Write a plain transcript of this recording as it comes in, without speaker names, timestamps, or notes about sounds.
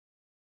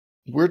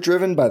We're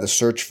driven by the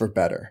search for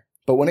better.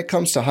 But when it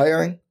comes to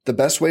hiring, the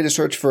best way to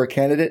search for a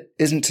candidate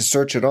isn't to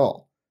search at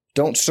all.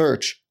 Don't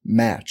search,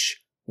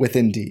 match with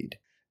Indeed.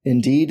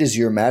 Indeed is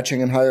your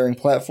matching and hiring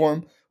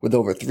platform with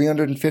over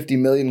 350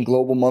 million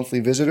global monthly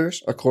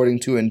visitors,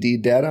 according to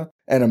Indeed data,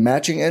 and a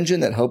matching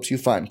engine that helps you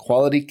find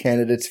quality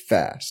candidates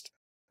fast.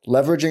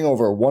 Leveraging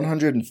over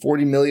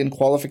 140 million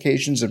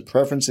qualifications and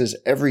preferences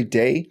every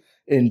day,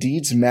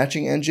 Indeed's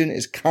matching engine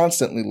is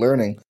constantly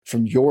learning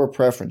from your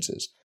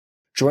preferences.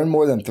 Join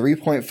more than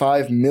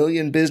 3.5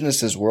 million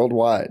businesses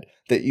worldwide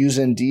that use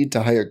Indeed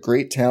to hire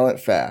great talent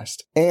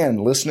fast.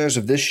 And listeners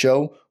of this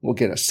show will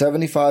get a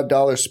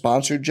 $75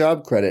 sponsored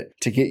job credit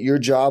to get your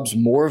jobs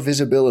more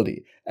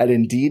visibility at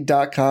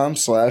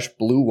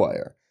Indeed.com/Blue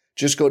Wire.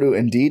 Just go to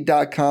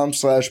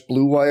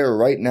Indeed.com/Blue Wire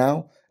right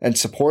now and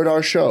support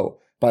our show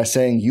by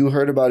saying you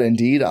heard about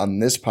Indeed on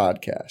this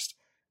podcast.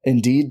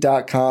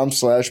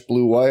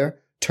 Indeed.com/Blue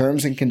Wire.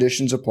 Terms and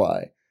conditions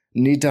apply.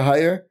 Need to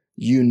hire?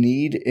 You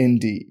need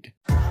Indeed.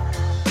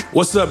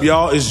 What's up,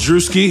 y'all? It's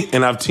Drewski,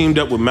 and I've teamed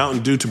up with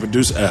Mountain Dew to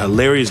produce a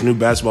hilarious new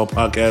basketball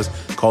podcast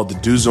called The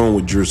Dew Zone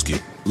with Drewski.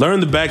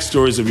 Learn the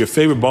backstories of your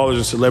favorite ballers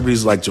and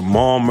celebrities like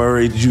Jamal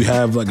Murray. Did you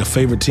have like a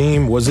favorite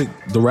team? Was it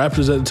the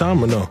Raptors at the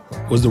time or no?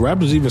 Was the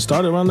Raptors even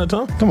started around that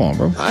time? Come on,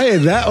 bro. I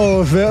ain't that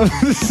old, fam.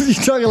 You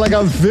talking like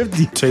I'm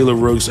 50. Taylor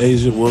Rooks,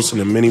 Asia Wilson,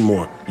 and many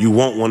more. You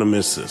won't want to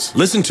miss this.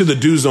 Listen to The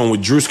Dew Zone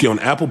with Drewski on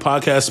Apple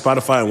Podcasts,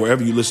 Spotify, and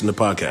wherever you listen to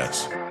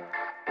podcasts.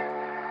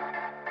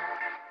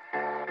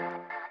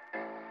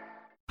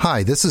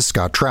 Hi, this is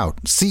Scott Trout,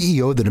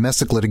 CEO of the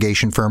domestic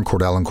litigation firm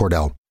Cordell &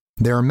 Cordell.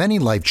 There are many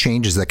life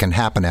changes that can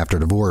happen after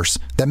divorce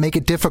that make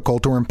it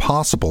difficult or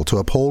impossible to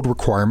uphold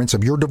requirements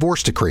of your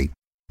divorce decree.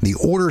 The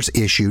orders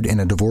issued in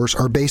a divorce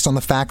are based on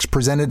the facts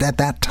presented at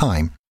that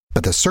time,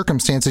 but the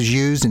circumstances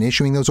used in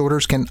issuing those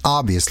orders can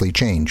obviously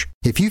change.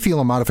 If you feel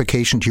a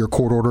modification to your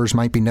court orders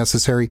might be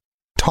necessary,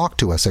 talk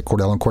to us at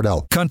Cordell &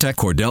 Cordell. Contact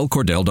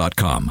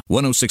CordellCordell.com,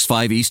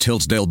 1065 East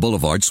Hillsdale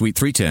Boulevard, Suite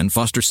 310,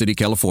 Foster City,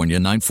 California,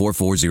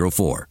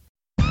 94404.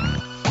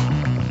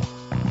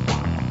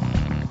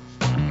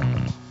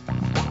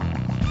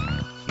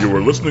 You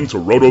are listening to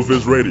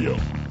RotoViz Radio,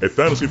 a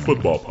fantasy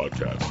football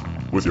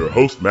podcast, with your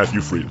host,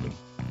 Matthew Friedman.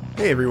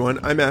 Hey everyone,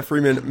 I'm Matt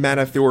Freeman, Matt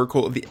F. the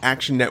Oracle of the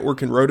Action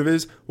Network and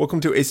RotoViz. Welcome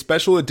to a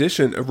special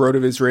edition of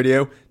RotoViz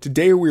Radio.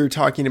 Today we are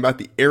talking about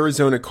the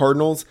Arizona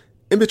Cardinals.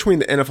 In between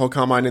the NFL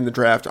Combine and the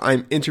Draft,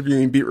 I'm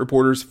interviewing beat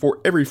reporters for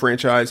every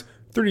franchise,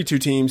 32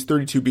 teams,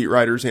 32 beat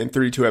writers, and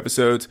 32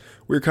 episodes.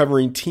 We're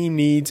covering team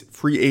needs,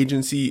 free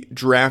agency,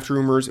 draft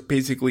rumors,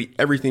 basically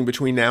everything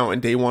between now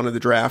and day one of the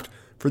draft.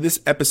 For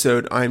this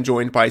episode, I am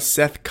joined by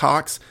Seth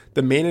Cox,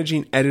 the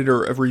managing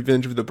editor of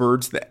Revenge of the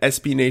Birds, the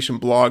SB Nation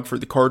blog for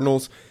the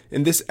Cardinals.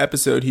 In this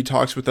episode, he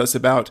talks with us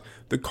about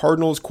the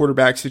Cardinals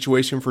quarterback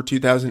situation for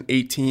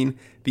 2018,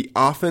 the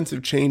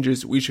offensive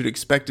changes we should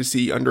expect to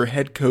see under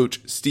head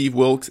coach Steve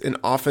Wilks and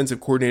offensive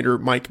coordinator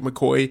Mike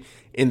McCoy,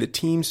 and the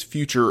team's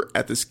future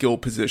at the skill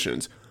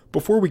positions.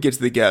 Before we get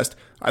to the guest,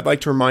 I'd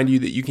like to remind you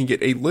that you can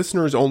get a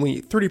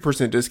listeners-only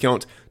 30%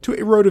 discount to a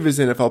RotoViz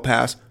NFL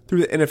Pass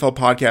through the NFL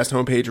Podcast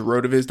homepage at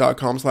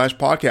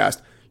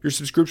rotoviz.com/podcast. Your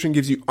subscription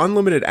gives you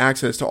unlimited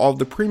access to all of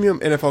the premium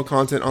NFL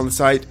content on the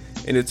site,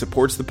 and it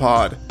supports the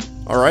pod.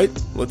 All right,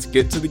 let's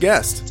get to the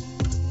guest.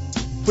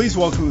 Please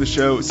welcome to the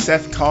show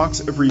Seth Cox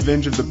of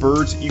Revenge of the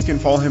Birds. You can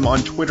follow him on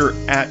Twitter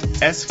at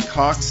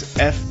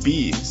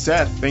SCoxFB.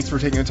 Seth, thanks for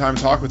taking the time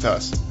to talk with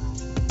us.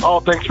 Oh,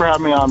 thanks for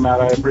having me on,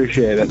 Matt. I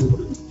appreciate it.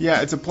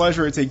 Yeah, it's a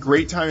pleasure. It's a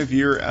great time of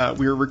year.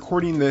 We are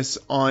recording this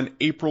on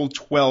April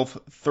 12th,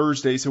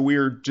 Thursday, so we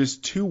are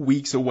just 2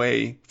 weeks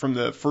away from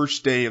the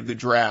first day of the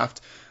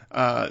draft.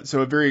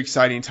 So a very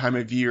exciting time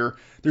of year.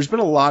 There's been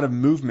a lot of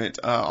movement,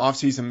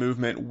 off-season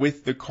movement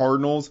with the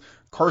Cardinals.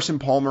 Carson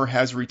Palmer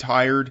has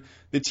retired.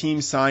 The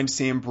team signed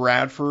Sam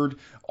Bradford,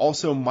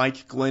 also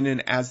Mike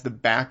Glennon as the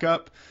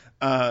backup.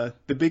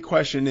 The big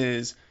question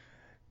is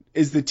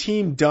the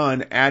team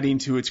done adding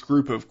to its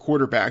group of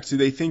quarterbacks? Do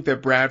they think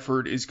that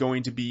Bradford is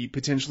going to be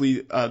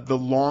potentially the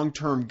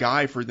long-term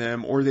guy for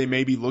them, or they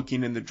may be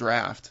looking in the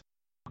draft?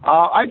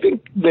 I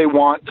think they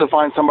want to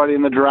find somebody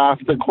in the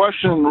draft. The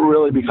question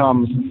really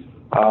becomes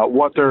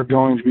what they're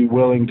going to be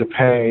willing to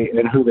pay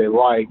and who they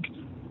like.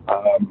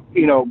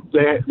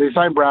 They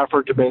signed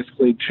Bradford to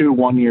basically 2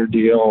 one-year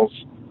deals,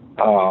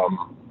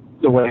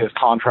 the way his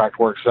contract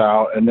works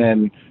out. And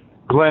then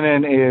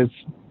Glennon is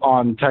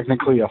on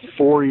technically a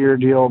 4-year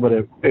deal, but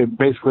it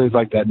basically is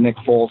like that Nick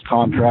Foles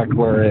contract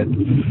where it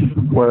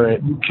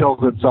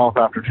kills itself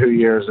after 2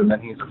 years and then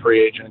he's a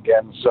free agent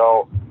again.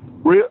 So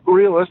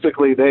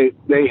realistically, they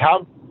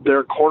have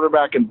their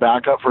quarterback and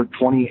backup for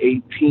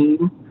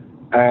 2018,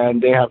 and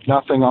they have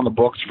nothing on the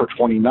books for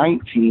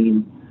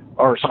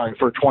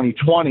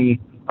 2020.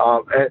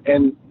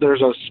 And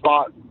there's a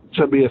spot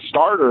to be a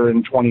starter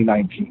in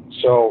 2019.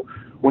 So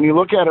when you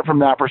look at it from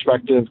that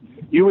perspective,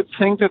 you would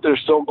think that they're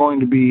still going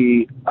to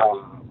be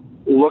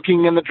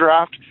looking in the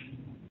draft.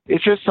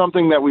 It's just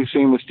something that we've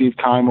seen with Steve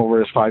Keim over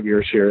his 5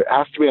 years here. It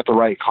has to be at the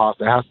right cost.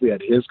 It has to be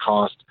at his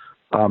cost.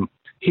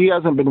 he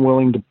hasn't been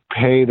willing to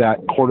pay that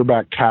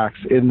quarterback tax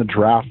in the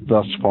draft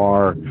thus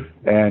far,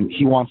 and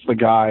he wants the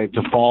guy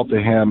to fall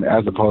to him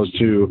as opposed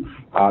to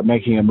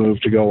making a move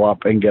to go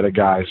up and get a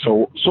guy.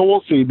 So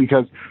we'll see,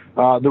 because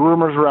the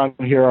rumors around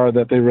here are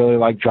that they really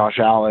like Josh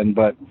Allen,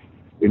 but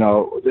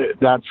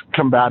that's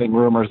combating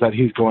rumors that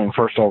he's going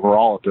first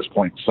overall at this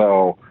point.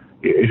 So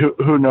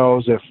who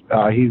knows if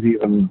he's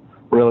even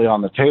really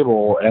on the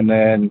table. And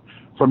then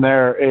from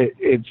there,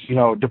 it's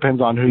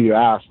depends on who you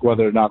ask,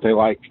 whether or not they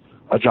like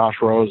a Josh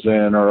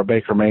Rosen or a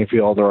Baker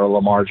Mayfield or a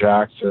Lamar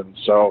Jackson.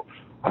 So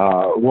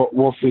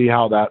we'll see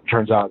how that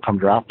turns out come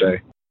draft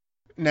day.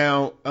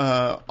 Now,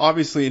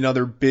 obviously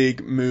another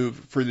big move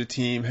for the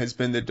team has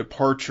been the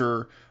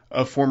departure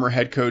of former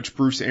head coach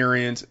Bruce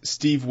Arians.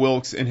 Steve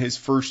Wilks in his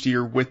first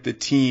year with the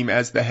team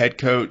as the head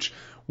coach.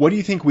 What do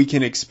you think we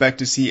can expect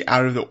to see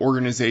out of the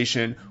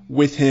organization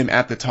with him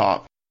at the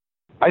top?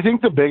 I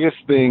think the biggest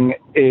thing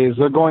is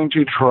they're going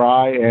to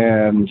try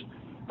and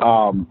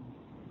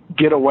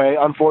get away,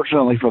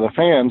 unfortunately for the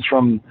fans,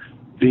 from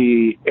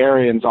the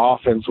Arians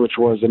offense, which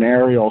was an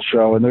aerial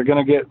show, and they're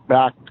going to get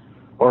back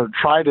or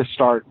try to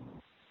start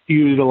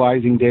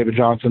utilizing David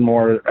Johnson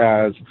more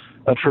as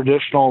a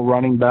traditional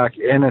running back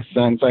in a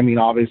sense. I mean,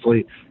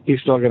 obviously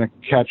he's still going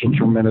to catch a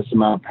tremendous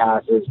amount of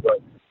passes,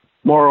 but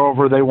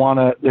moreover, they want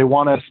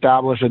to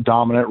establish a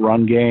dominant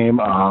run game.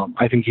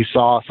 I think you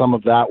saw some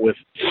of that with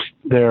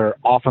their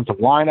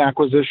offensive line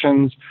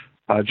acquisitions.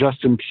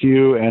 Justin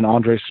Pugh and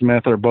Andre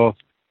Smith are both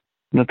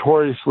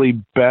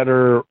notoriously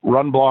better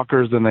run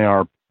blockers than they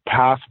are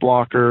pass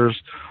blockers.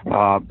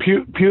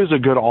 Pugh's a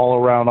good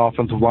all-around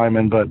offensive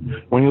lineman, but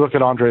when you look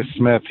at Andre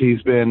Smith,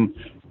 he's been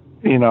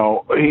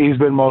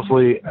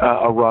mostly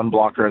a run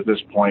blocker at this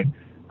point.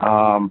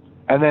 And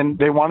then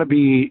they want to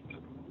be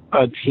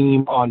a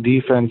team on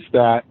defense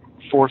that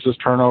forces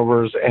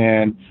turnovers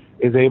and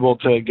is able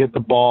to get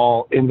the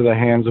ball into the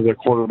hands of their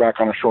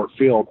quarterback on a short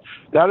field.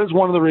 That is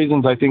one of the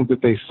reasons I think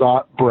that they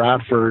sought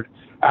Bradford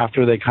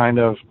after they kind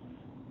of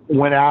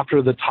went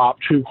after the top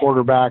two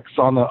quarterbacks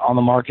on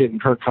the market, in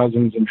Kirk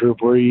Cousins and Drew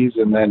Brees,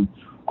 and then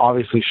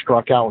obviously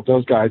struck out with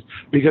those guys,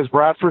 because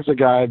Bradford's a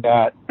guy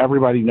that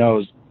everybody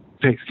knows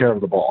takes care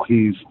of the ball.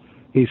 He's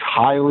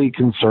highly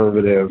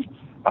conservative.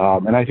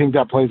 And I think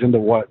that plays into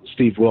what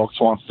Steve Wilks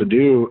wants to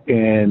do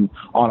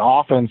on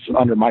offense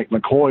under Mike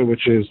McCoy,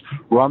 which is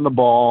run the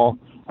ball,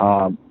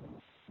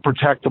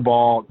 protect the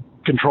ball,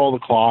 control the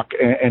clock,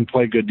 and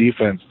play good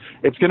defense.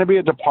 It's going to be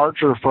a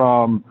departure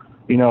from,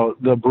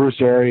 the Bruce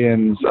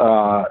Arians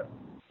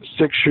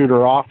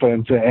six-shooter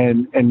offense,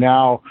 and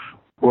now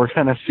we're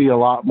going to see a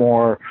lot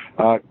more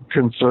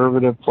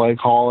conservative play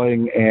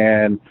calling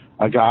and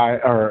guys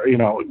that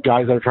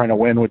are trying to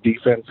win with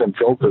defense and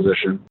field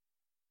position.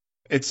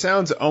 It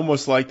sounds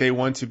almost like they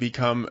want to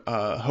become,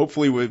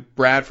 hopefully with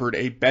Bradford,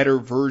 a better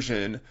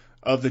version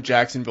of the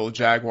Jacksonville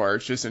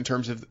Jaguars, just in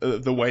terms of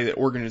the way that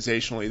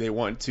organizationally they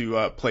want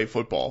to play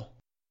football.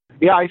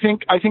 Yeah, I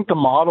think the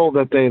model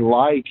that they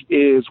like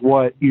is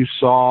what you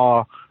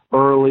saw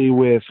early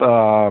with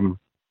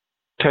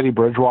Teddy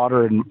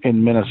Bridgewater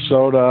in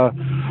Minnesota,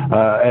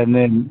 and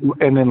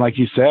then like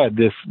you said,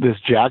 this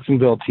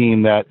Jacksonville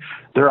team that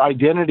their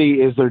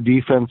identity is their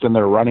defense and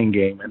their running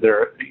game, and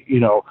they're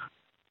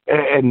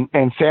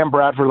And Sam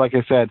Bradford, like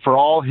I said, for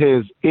all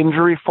his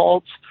injury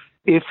faults,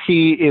 if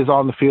he is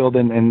on the field,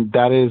 and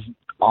that is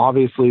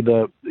obviously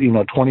the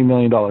 $20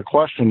 million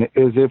question,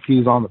 is if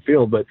he's on the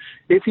field. But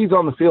if he's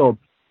on the field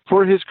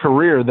for his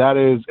career, that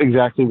is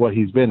exactly what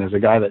he's been, as a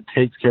guy that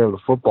takes care of the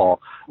football.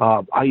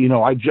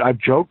 I've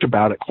joked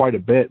about it quite a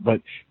bit,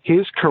 but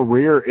his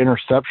career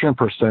interception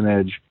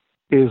percentage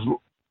is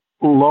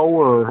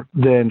lower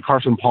than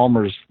Carson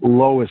Palmer's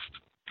lowest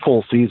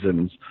full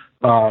seasons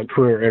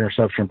career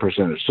interception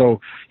percentage.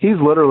 So he's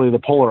literally the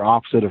polar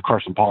opposite of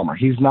Carson Palmer.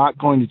 He's not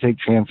going to take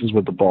chances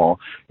with the ball.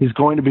 He's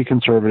going to be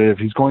conservative.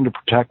 He's going to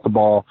protect the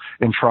ball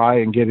and try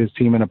and get his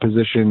team in a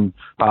position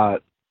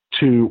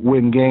to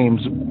win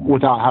games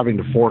without having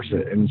to force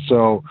it. And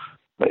so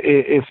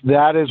if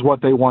that is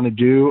what they want to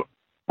do,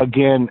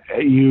 again,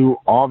 you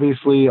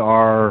obviously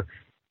are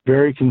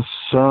very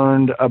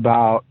concerned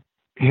about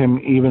him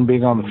even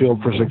being on the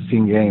field for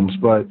 16 games,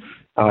 but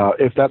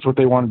if that's what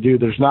they want to do,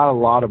 there's not a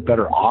lot of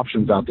better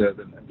options out there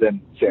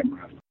than Sam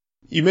Bradford.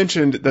 You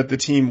mentioned that the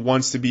team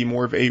wants to be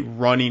more of a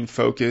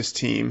running-focused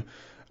team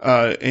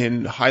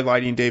in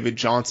highlighting David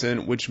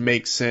Johnson, which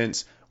makes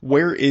sense.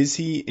 Where is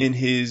he in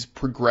his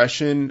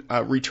progression,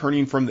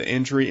 returning from the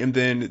injury? And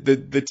then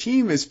the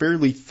team is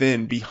fairly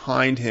thin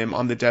behind him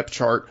on the depth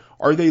chart.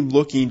 Are they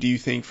looking, do you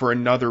think, for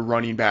another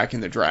running back in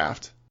the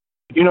draft?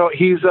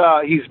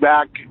 He's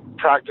back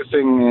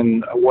practicing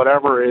in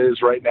whatever it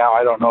is right now.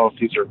 I don't know if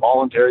these are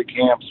voluntary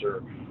camps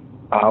or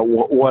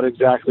what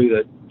exactly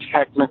the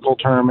technical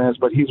term is,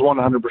 but he's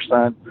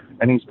 100%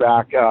 and he's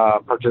back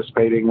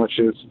participating, which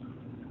is,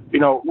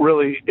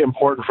 really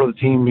important for the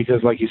team,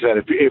 because like you said,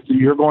 if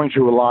you're going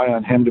to rely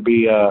on him to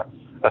be a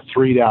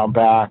 3-down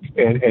back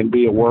and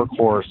be a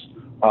workhorse,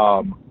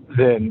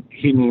 then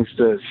he needs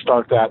to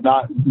start that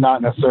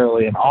not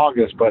necessarily in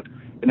August, but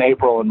in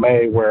April and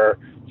May, where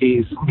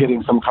he's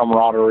getting some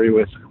camaraderie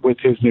with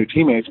his new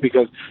teammates,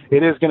 because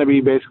it is going to be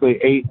basically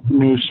 8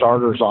 new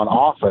starters on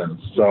offense.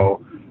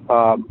 So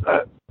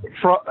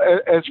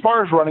as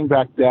far as running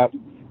back depth,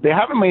 they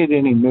haven't made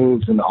any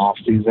moves in the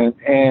offseason,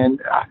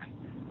 and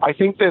I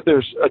think that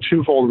there's a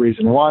twofold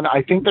reason. One,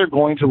 I think they're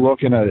going to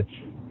look in a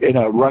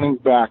running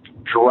back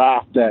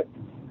draft that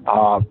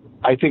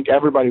I think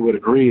everybody would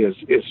agree is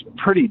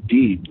pretty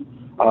deep.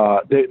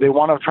 They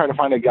want to try to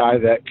find a guy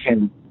that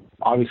can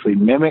obviously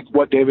mimic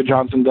what David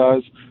Johnson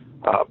does,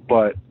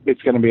 but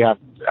it's going to be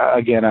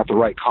again at the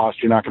right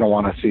cost. You're not going to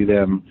want to see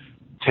them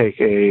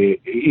take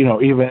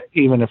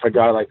even if a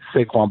guy like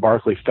Saquon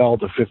Barkley fell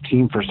to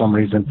 15 for some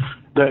reason,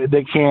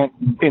 they can't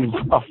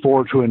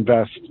afford to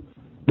invest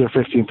their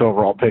 15th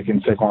overall pick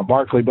in Saquon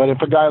Barkley. But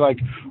if a guy like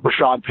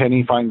Rashad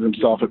Penny finds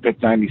himself at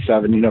pick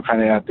 97,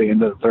 kind of at the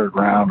end of the 3rd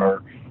round,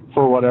 or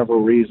for whatever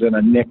reason,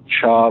 a Nick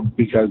Chubb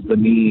because the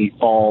knee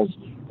falls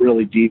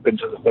really deep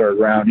into the 3rd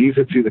round, you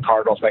could see the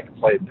Cardinals making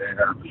plays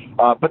there.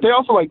 But they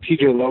also like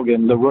TJ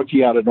Logan, the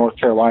rookie out of North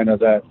Carolina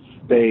that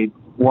they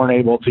weren't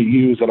able to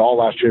use at all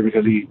last year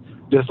because he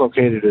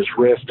dislocated his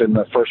wrist in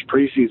the first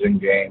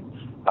preseason game.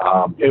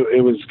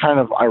 It was kind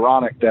of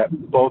ironic that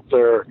both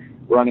their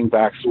running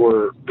backs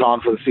were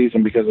gone for the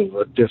season because of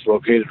a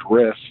dislocated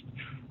wrist.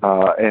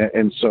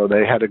 And so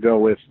they had to go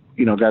with,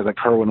 guys like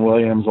Kerwin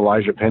Williams,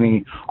 Elijah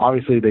Penny.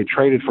 Obviously, they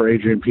traded for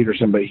Adrian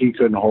Peterson, but he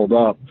couldn't hold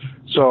up.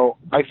 So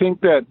I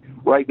think that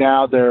right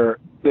now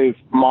they've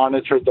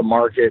monitored the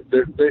market.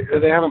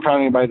 They haven't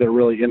found anybody they're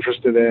really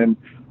interested in,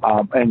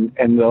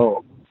 and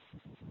they'll,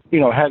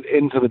 head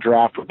into the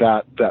draft with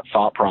that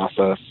thought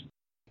process.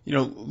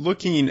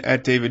 Looking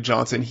at David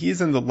Johnson,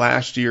 he's in the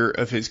last year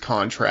of his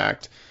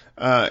contract,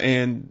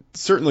 and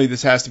certainly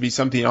this has to be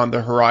something on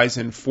the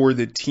horizon for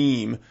the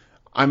team.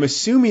 I'm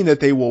assuming that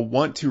they will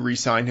want to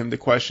re-sign him. The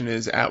question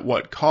is, at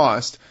what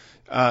cost?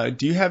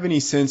 Do you have any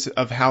sense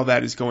of how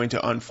that is going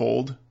to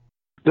unfold?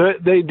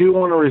 They do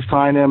want to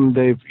re-sign him.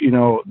 They've,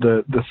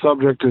 the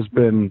subject has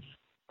been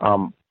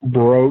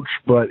broached,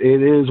 but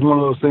it is one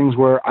of those things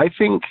where I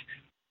think,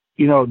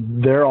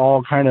 they're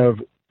all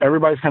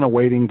everybody's kind of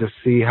waiting to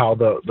see how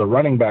the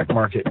running back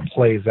market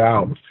plays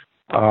out.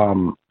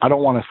 I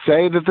don't want to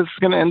say that this is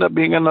going to end up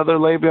being another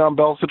Le'Veon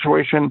Bell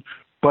situation,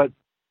 but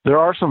there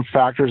are some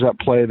factors at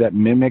play that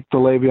mimic the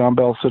Le'Veon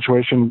Bell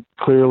situation.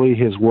 Clearly,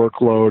 his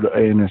workload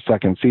in his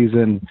 2nd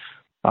season.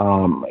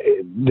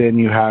 Then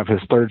you have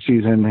his 3rd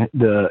season,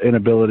 the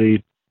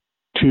inability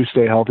to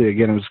stay healthy.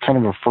 Again, it was kind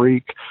of a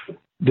freak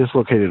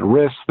dislocated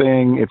wrist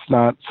thing. It's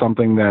not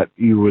something that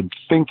you would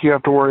think you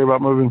have to worry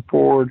about moving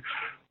forward.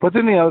 But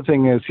then the other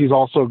thing is he's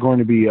also going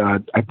to be,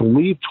 I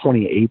believe,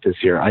 28 this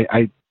year.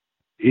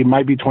 It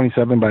might be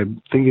 27, but I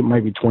think it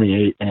might be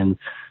 28. And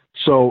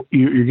so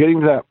you're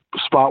getting to that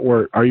spot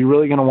where, are you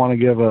really going to want to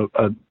give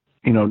a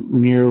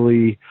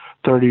nearly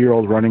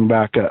 30-year-old running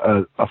back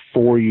a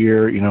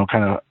 4-year,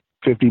 kind of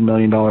 $50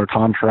 million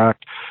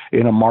contract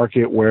in a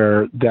market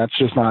where that's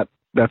just not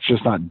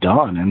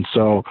done. And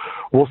so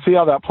we'll see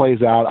how that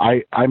plays out.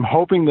 I'm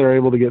hoping they're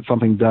able to get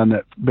something done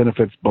that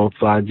benefits both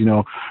sides,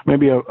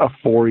 maybe a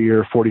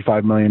 4-year,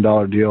 $45 million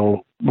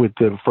deal with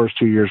the first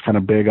 2 years kind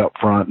of big up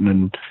front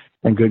and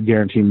good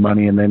guaranteed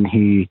money. And then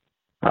he's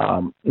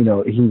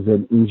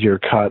an easier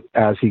cut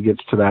as he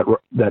gets to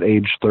that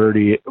age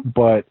 30.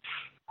 But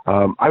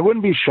I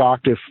wouldn't be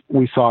shocked if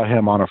we saw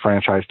him on a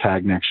franchise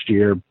tag next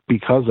year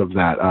because of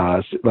that.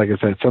 Like I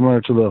said, similar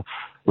to the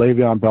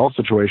Le'Veon Bell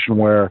situation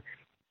where,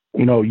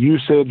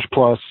 usage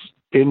plus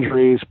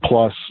injuries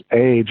plus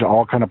age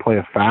all kind of play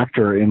a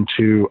factor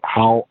into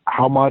how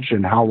much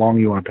and how long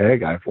you want to pay a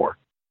guy for.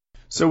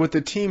 So with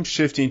the team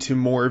shifting to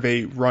more of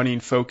a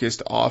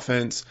running-focused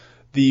offense,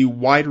 the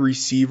wide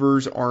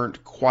receivers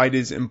aren't quite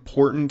as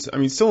important. I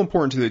mean, still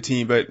important to the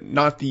team, but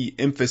not the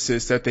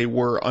emphasis that they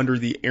were under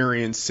the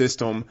Arians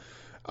system,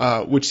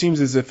 which seems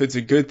as if it's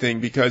a good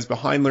thing because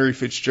behind Larry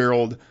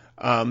Fitzgerald,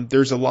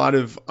 there's a lot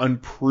of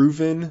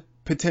unproven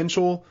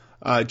potential.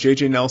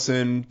 J.J.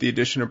 Nelson, the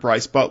addition of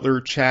Bryce Butler,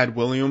 Chad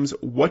Williams.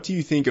 What do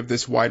you think of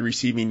this wide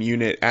receiving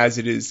unit as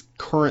it is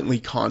currently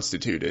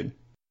constituted?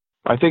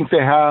 I think they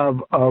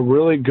have a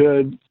really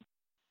good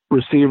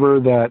receiver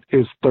that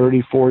is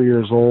 34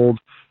 years old.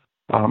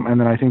 And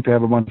then I think they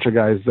have a bunch of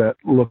guys that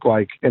look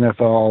like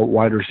NFL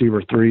wide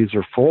receiver 3s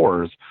or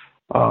 4s.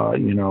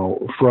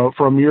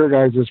 From your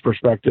guys'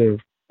 perspective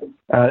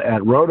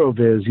at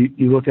RotoViz,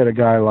 you look at a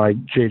guy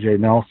like J.J.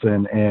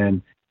 Nelson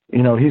and,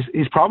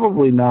 he's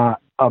probably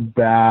not a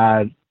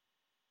bad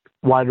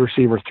wide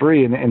receiver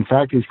 3. And in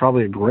fact, he's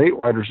probably a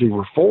great wide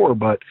receiver 4,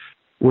 but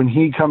when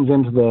he comes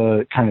into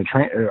the kind of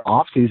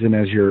off season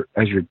as your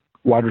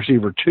wide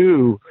receiver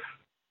 2,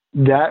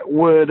 that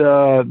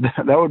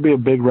would be a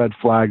big red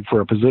flag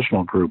for a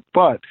positional group.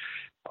 But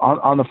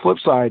on the flip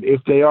side,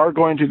 if they are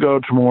going to go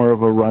to more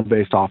of a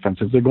run-based offense,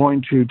 if they're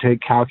going to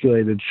take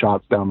calculated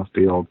shots down the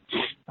field,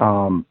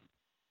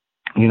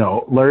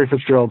 Larry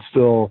Fitzgerald's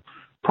still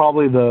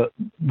probably the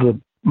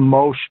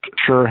most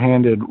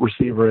sure-handed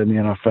receiver in the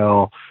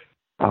NFL.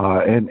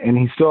 And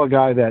he's still a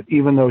guy that,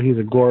 even though he's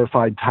a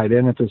glorified tight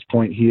end at this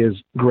point, he is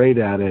great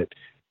at it.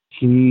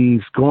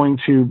 He's going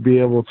to be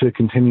able to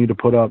continue to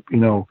put up,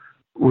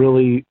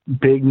 really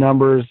big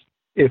numbers,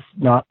 if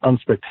not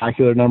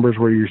unspectacular numbers,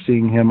 where you're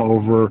seeing him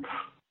over,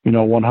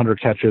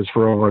 100 catches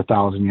for over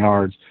 1,000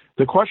 yards.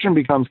 The question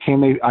becomes,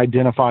 can they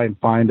identify and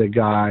find a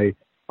guy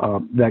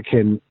that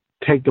can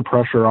take the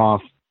pressure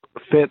off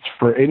Fitz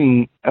for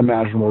any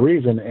imaginable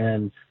reason?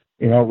 And,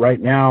 right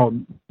now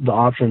the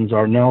options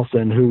are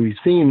Nelson, who we've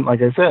seen,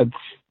 like I said,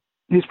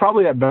 he's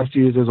probably at best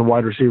used as a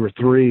wide receiver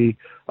 3,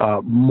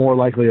 more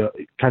likely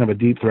kind of a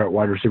deep threat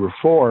wide receiver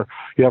 4.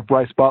 You have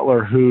Bryce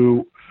Butler,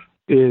 who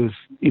is,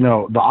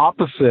 the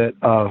opposite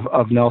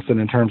of Nelson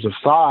in terms of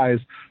size,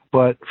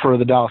 but for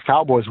the Dallas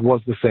Cowboys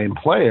was the same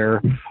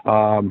player.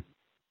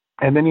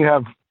 And then you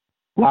have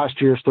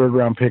last year's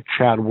third-round pick,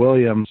 Chad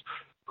Williams,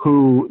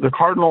 who the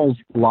Cardinals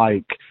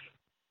like.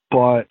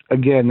 But,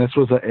 again, this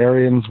was an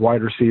Arians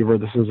wide receiver.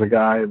 This is a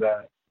guy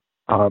that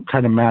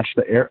kind of matched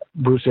the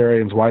Bruce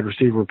Arians wide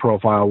receiver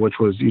profile, which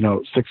was,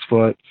 6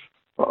 foot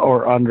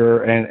or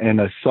under and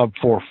a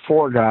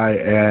sub-4.4 guy.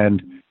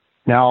 And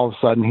now all of a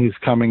sudden he's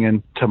coming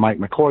into Mike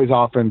McCoy's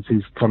offense.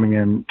 He's coming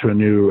into a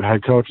new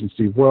head coach in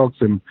Steve Wilks.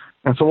 And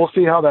so we'll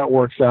see how that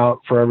works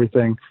out for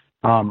everything.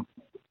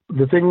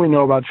 The thing we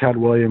know about Chad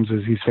Williams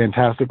is he's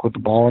fantastic with the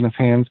ball in his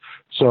hands.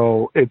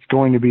 So it's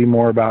going to be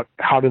more about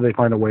how do they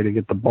find a way to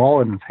get the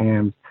ball in his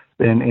hands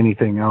than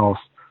anything else.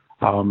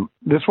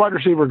 This wide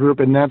receiver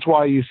group, and that's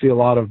why you see a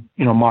lot of,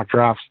 mock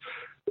drafts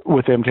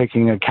with them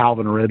taking a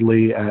Calvin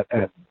Ridley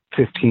at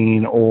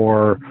 15,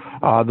 or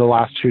the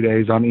last 2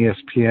 days on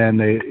ESPN,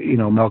 they,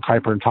 Mel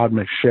Kiper and Todd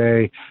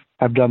McShay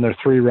have done their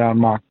 3-round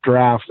mock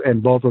drafts,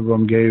 and both of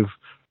them gave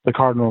the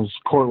Cardinals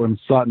Cortland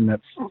Sutton at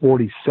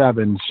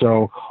 47.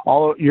 So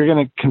you're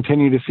going to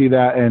continue to see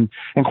that. And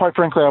quite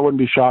frankly, I wouldn't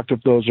be shocked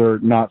if those are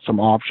not some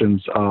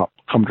options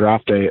come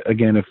draft day,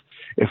 again,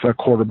 if a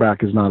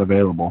quarterback is not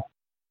available.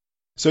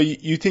 So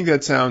you think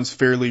that sounds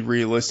fairly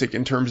realistic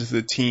in terms of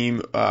the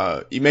team,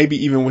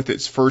 maybe even with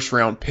its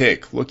first-round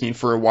pick, looking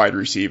for a wide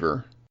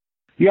receiver?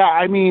 Yeah,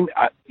 I mean,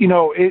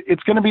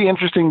 it's going to be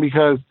interesting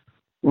because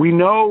we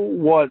know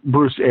what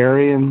Bruce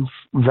Arians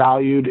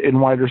valued in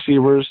wide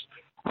receivers.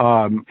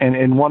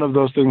 And one of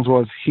those things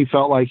was he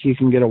felt like he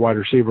can get a wide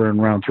receiver in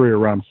round 3 or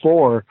round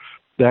 4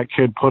 that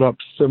could put up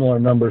similar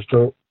numbers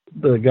to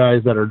the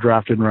guys that are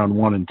drafted in round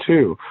 1 and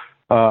 2.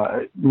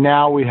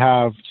 Now we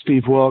have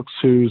Steve Wilks,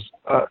 who's,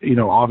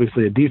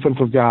 obviously a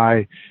defensive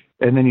guy.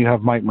 And then you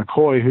have Mike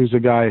McCoy, who's a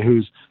guy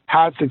who's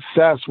had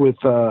success with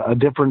a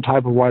different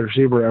type of wide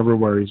receiver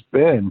everywhere he's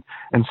been.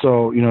 And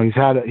so, he's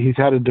had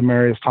a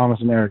Demaryius Thomas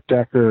and Eric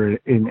Decker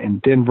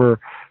in Denver.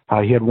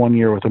 He had 1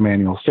 year with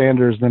Emmanuel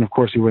Sanders. Then, of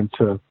course, he went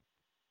to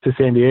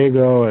San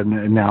Diego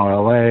and now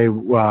L.A.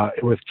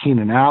 With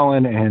Keenan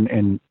Allen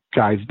and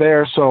guys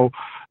there. So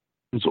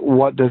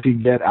what does he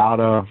get out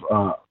of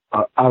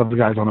the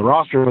guys on the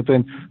roster? But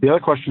then the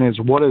other question is,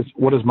 what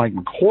does Mike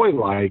McCoy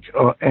like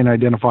and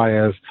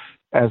identify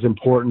as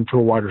important to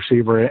a wide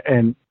receiver?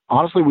 And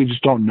honestly, we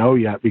just don't know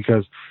yet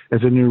because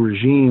it's a new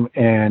regime,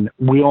 and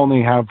we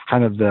only have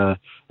kind of the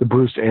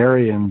Bruce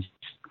Arians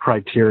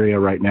criteria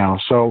right now.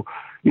 So,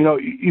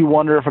 you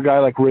wonder if a guy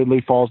like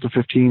Ridley falls to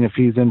 15, if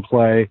he's in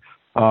play.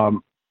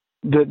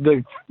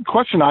 The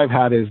question I've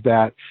had is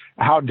that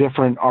how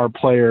different are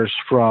players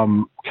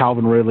from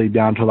Calvin Ridley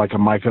down to like a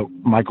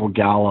Michael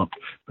Gallup,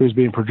 who's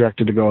being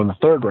projected to go in the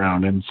 3rd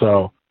round. And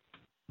so,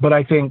 but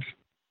I think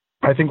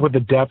with the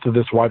depth of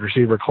this wide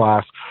receiver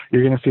class,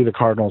 you're going to see the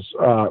Cardinals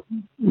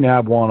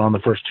nab one on the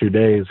first 2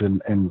 days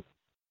and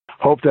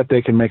hope that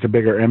they can make a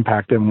bigger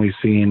impact than we've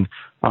seen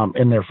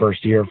in their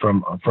first year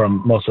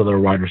from most of their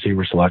wide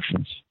receiver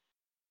selections.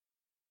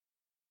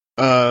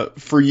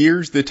 For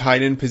years, the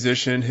tight end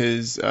position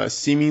has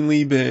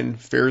seemingly been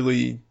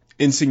fairly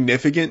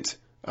insignificant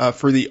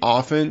for the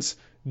offense.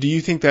 Do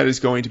you think that is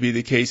going to be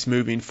the case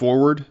moving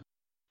forward?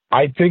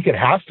 I think it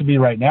has to be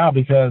right now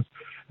because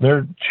there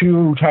are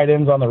 2 tight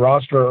ends on the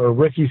roster, or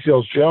Ricky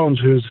Seals-Jones,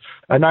 who's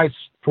a nice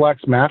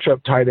flex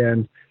matchup tight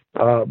end,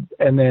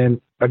 and then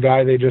a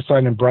guy they just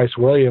signed in Bryce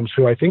Williams,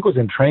 who I think was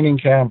in training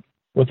camp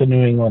with the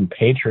New England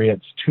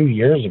Patriots 2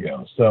 years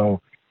ago.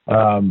 So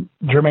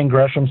Jermaine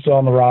Gresham's still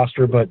on the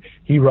roster, but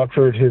he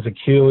ruptured his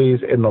Achilles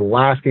in the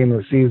last game of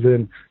the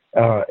season.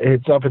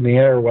 It's up in the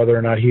air whether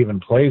or not he even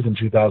plays in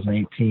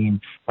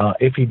 2018.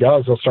 If he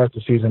does, he'll start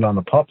the season on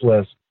the PUP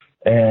list.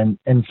 And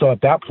so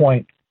at that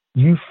point,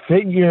 you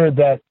figure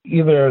that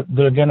either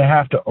they're going to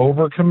have to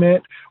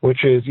overcommit,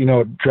 which is,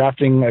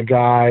 drafting a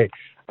guy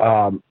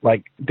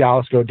like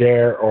Dallas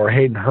Goedert or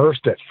Hayden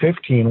Hurst at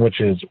 15, which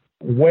is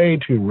way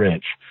too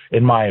rich,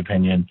 in my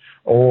opinion,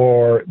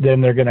 or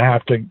then they're going to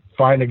have to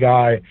find a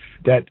guy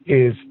that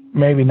is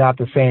maybe not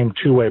the same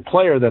two-way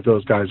player that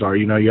those guys are.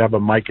 You have a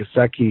Mike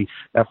Gesicki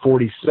at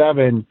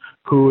 47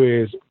 who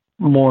is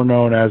more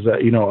known as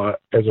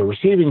a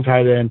receiving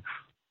tight end,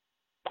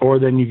 or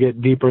then you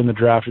get deeper in the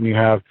draft and you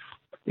have,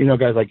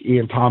 guys like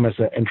Ian Thomas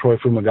and Troy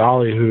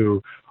Fumagalli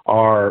who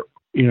are,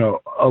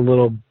 a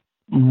little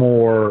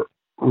more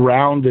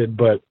rounded,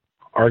 but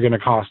are going to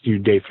cost you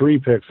day 3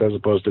 picks as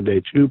opposed to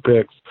day 2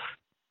 picks.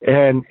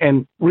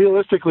 And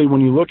realistically,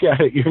 when you look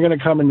at it, you're going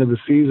to come into the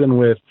season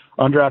with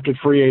undrafted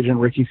free agent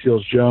Ricky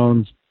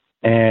Seals-Jones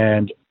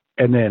and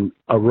then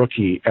a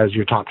rookie as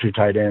your top 2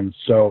 tight ends.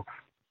 So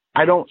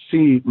I don't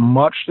see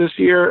much this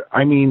year.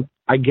 I mean,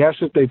 I guess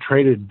if they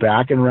traded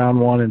back in round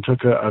 1 and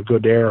took a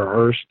Goddard or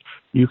Hurst,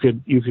 you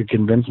could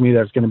convince me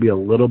that's going to be a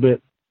little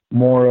bit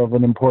more of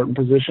an important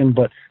position.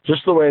 But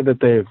just the way that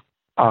they've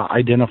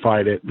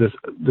identified it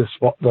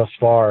thus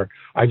far,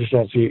 I just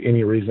don't see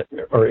any reason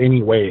or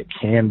any way it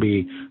can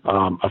be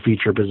a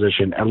feature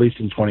position, at least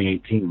in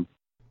 2018.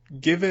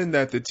 Given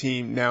that the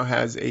team now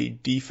has a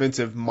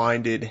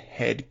defensive-minded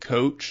head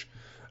coach,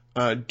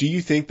 do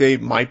you think they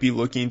might be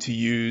looking to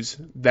use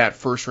that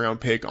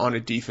first-round pick on a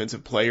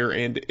defensive player?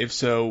 And if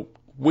so,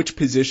 which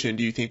position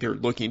do you think they're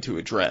looking to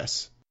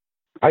address?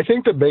 I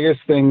think the biggest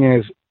thing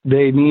is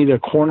they need a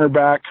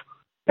cornerback,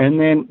 and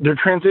then they're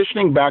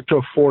transitioning back to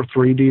a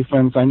 4-3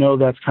 defense. I know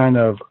that's kind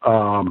of,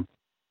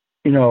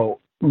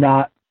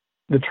 not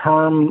the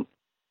term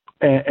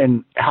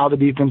and how the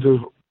defense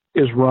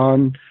is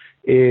run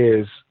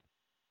is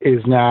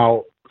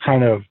now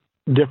kind of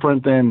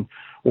different than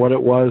what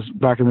it was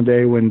back in the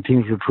day when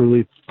teams were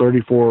truly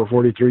 34 or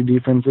 43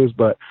 defenses,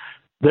 but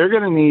they're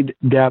going to need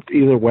depth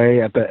either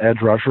way at the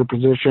edge rusher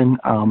position.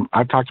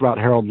 I've talked about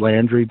Harold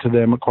Landry to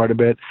them quite a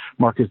bit.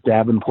 Marcus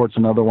Davenport's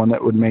another one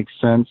that would make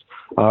sense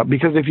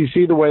because if you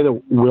see the way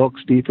the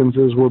Wilkes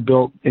defenses were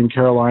built in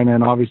Carolina,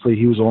 and obviously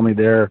he was only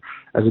there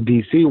as a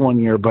DC 1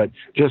 year, but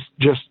just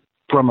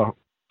from a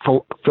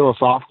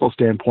philosophical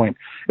standpoint,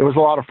 it was a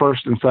lot of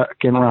first and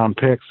second round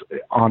picks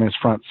on his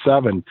front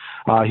 7.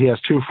 He has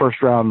 2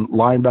 first round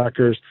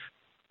linebackers.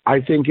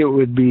 I think it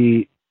would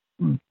be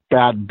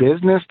bad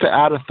business to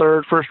add a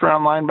 3rd first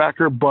round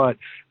linebacker, but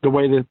the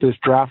way that this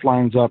draft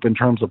lines up in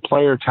terms of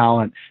player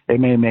talent, it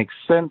may make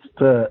sense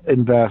to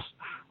invest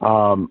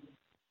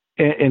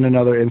in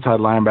another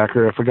inside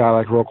linebacker. If a guy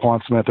like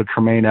Roquan Smith or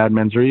Tremaine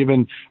Edmonds or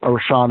even a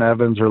Rashaan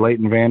Evans or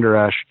Leighton Vander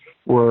Esch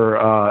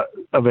were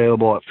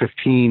available at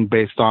 15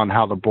 based on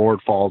how the board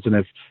falls, and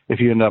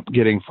if you end up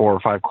getting 4 or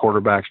 5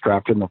 quarterbacks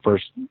drafted in the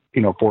first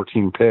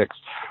 14 picks,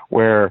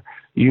 where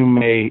you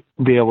may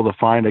be able to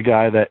find a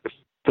guy that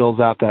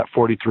fills out that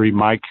 43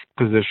 Mike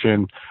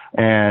position,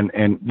 and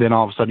then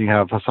all of a sudden you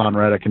have Hassan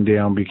Reddick and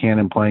Deion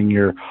Buchanan playing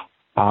your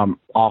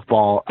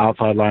off-ball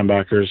outside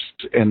linebackers,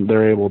 and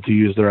they're able to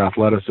use their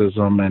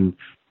athleticism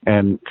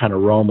and kind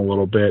of roam a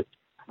little bit.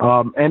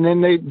 And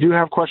then they do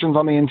have questions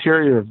on the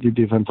interior of the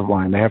defensive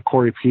line. They have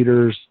Corey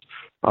Peters,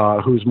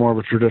 who's more of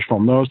a traditional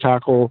nose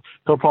tackle.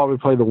 He'll probably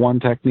play the 1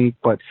 technique,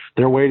 but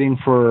they're waiting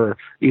for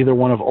either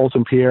one of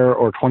Olsen Pierre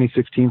or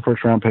 2016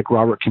 first-round pick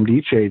Robert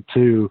Kimdiche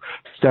to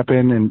step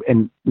in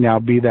and now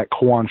be that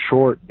Kawan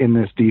Short in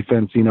this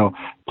defense,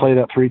 play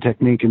that 3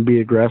 technique and be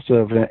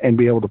aggressive and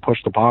be able to push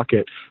the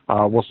pocket.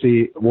 We'll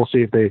see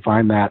if they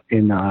find that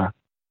in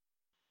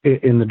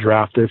the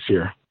draft this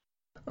year.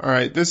 All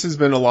right, this has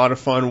been a lot of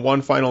fun.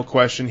 One final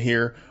question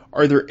here.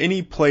 Are there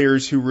any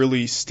players who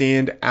really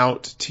stand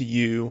out to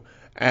you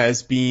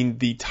as being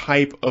the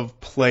type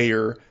of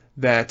player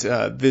that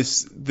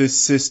this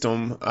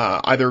system,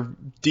 either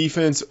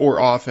defense or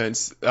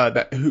offense,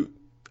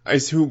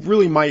 who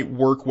really might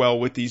work well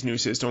with these new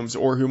systems,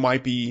 or who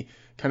might be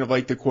kind of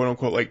like the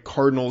quote-unquote like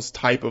Cardinals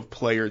type of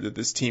player that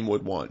this team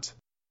would want?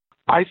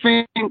 I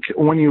think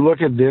when you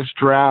look at this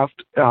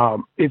draft,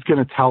 it's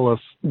going to tell us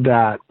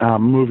that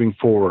moving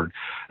forward.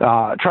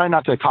 Try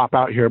not to cop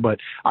out here, but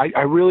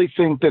I really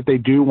think that they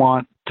do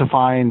want to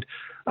find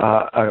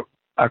a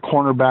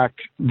cornerback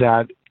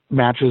that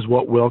matches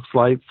what Wilkes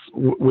likes,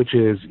 which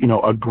is,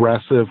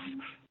 aggressive,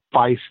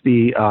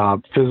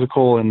 feisty,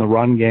 physical in the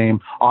run game.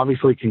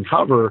 Obviously can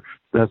cover.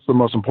 That's the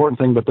most important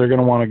thing, but they're going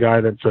to want a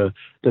guy that's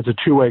a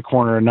two-way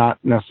corner and not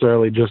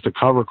necessarily just a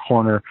cover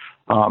corner.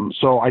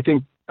 So I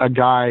think a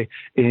guy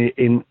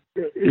in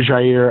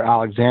Jair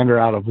Alexander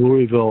out of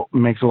Louisville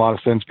makes a lot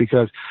of sense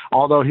because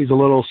although he's a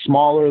little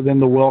smaller than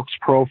the Wilkes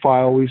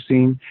profile we've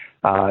seen,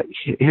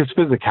 his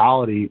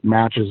physicality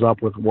matches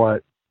up with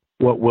what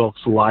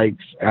Wilkes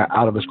likes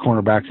out of his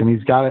cornerbacks. And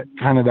he's got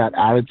kind of that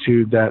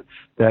attitude that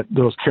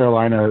those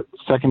Carolina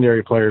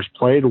secondary players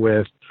played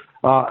with.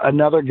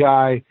 Another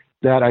guy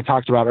that I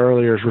talked about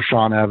earlier is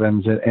Rashaan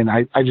Evans. And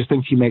I just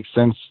think he makes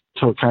sense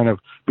to kind of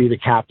be the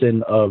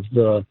captain of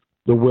the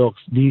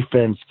Wilkes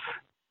defense.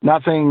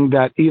 Not saying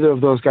that either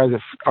of those guys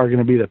are going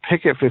to be the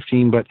pick at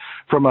 15, but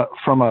from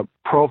a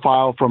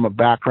profile, from a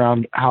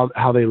background,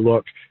 how they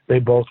look, they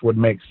both would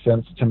make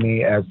sense to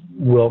me as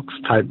Wilkes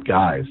type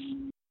guys.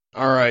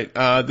 All right.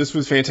 This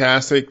was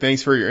fantastic.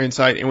 Thanks for your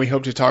insight, and we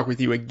hope to talk with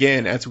you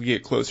again as we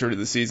get closer to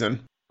the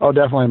season. Oh,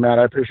 definitely, Matt.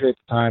 I appreciate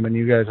the time, and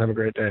you guys have a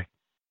great day.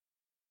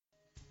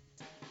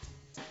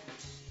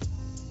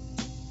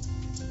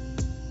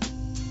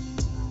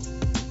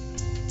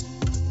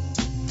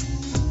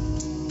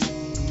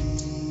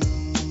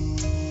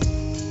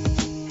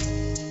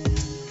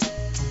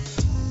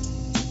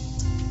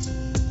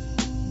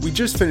 We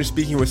just finished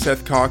speaking with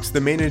Seth Cox,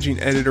 the managing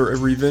editor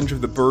of Revenge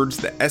of the Birds,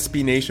 the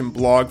SB Nation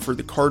blog for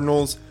the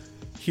Cardinals.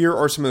 here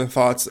are some of the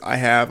thoughts I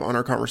have on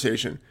our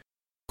conversation.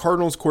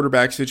 Cardinals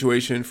quarterback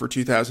situation for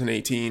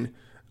 2018.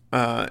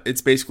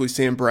 It's basically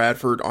Sam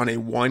Bradford on a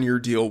 1-year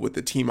deal with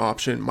the team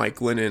option, Mike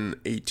Glennon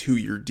a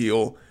 2-year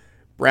deal.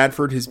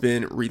 Bradford has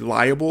been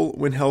reliable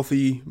when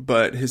healthy,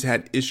 but has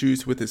had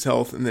issues with his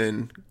health, and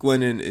then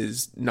Glennon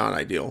is not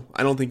ideal.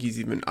 I don't think he's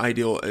even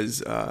ideal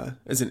as an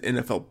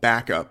NFL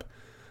backup.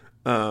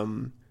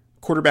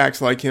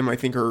 Quarterbacks like him, I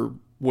think, are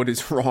what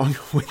is wrong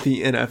with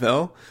the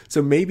NFL.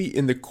 So maybe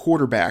in the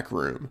quarterback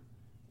room,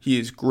 he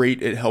is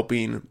great at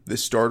helping the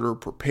starter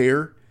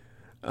prepare.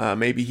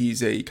 Maybe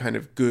he's a kind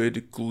of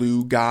good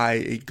glue guy,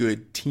 a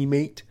good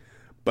teammate,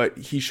 but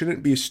he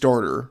shouldn't be a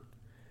starter.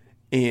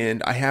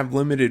 And I have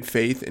limited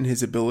faith in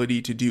his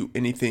ability to do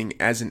anything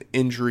as an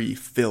injury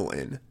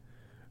fill-in,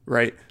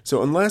 right?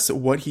 So unless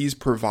what he's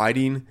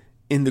providing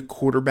in the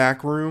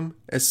quarterback room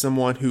as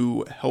someone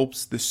who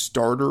helps the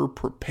starter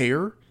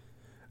prepare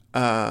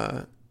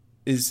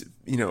is,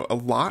 a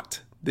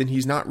lot, then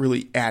he's not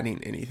really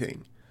adding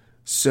anything.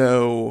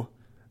 So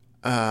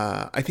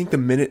I think the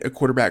minute a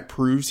quarterback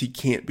proves he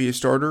can't be a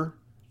starter,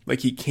 like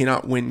he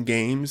cannot win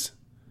games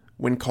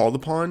when called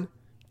upon,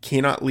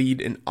 cannot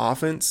lead an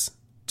offense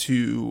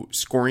to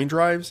scoring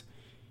drives,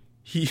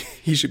 he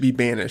should be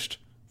banished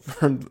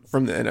from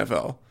the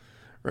NFL,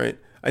 right?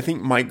 I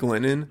think Mike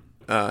Glennon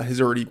has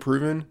already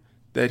proven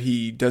that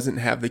he doesn't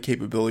have the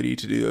capability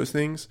to do those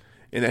things,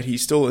 and that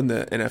he's still in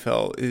the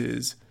NFL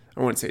is,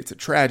 I wouldn't say it's a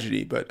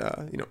tragedy, but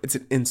it's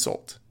an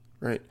insult,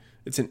 right?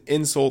 It's an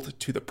insult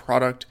to the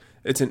product.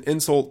 It's an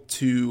insult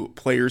to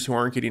players who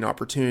aren't getting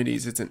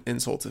opportunities. It's an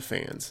insult to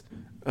fans.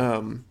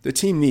 The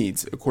team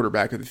needs a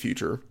quarterback of the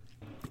future,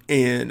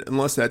 and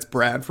unless that's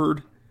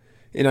Bradford,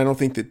 and I don't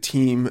think the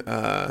team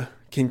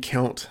can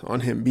count on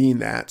him being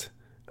that.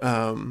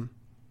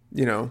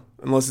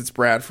 Unless it's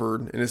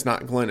Bradford and it's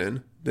not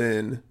Glennon,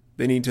 then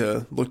they need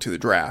to look to the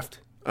draft.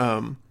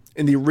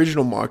 In the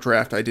original mock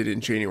draft I did in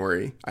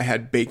January, I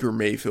had Baker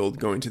Mayfield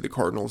going to the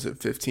Cardinals at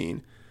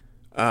 15.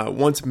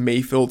 Once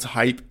Mayfield's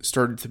hype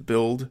started to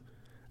build,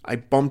 I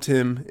bumped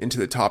him into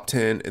the top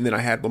 10, and then I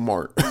had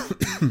Lamar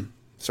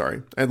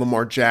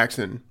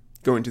Jackson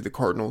going to the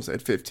Cardinals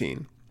at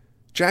 15.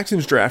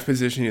 Jackson's draft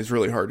position is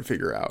really hard to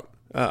figure out.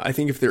 I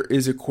think if there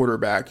is a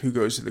quarterback who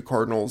goes to the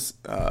Cardinals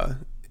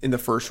in the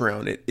first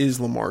round, it is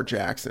Lamar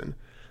Jackson,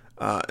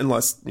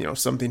 unless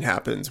something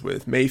happens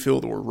with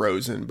Mayfield or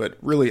Rosen. But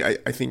really, I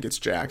think it's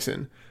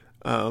Jackson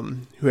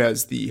who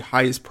has the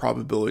highest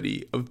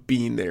probability of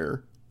being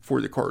there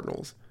for the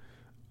Cardinals.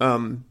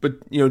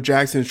 But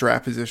Jackson's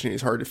draft position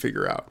is hard to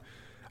figure out.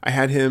 I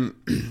had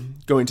him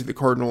going to the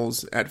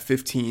Cardinals at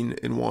 15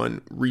 in one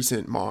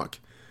recent mock.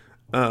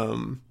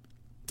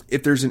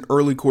 If there's an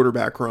early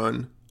quarterback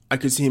run, I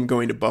could see him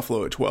going to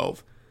Buffalo at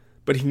 12.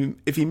 But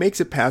if he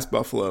makes it past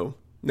Buffalo,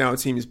 now it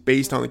seems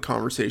based on the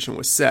conversation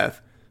with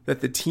Seth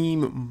that the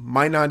team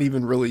might not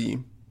even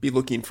really be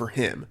looking for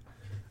him,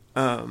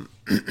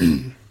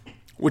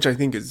 which I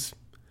think it's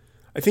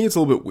a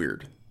little bit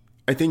weird.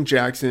 I think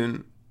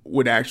Jackson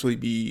would actually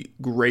be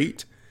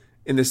great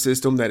in the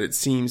system that it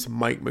seems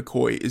Mike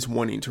McCoy is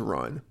wanting to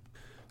run.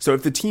 So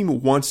if the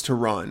team wants to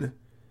run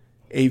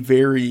a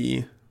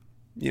very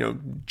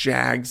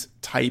Jags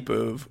type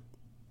of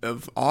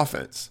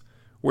offense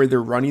where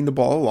they're running the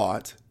ball a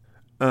lot,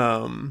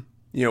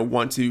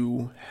 want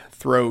to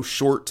throw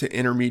short to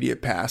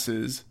intermediate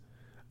passes.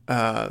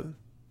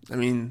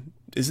 Isn't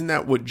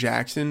that what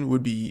Jackson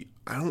would be,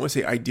 I don't want to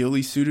say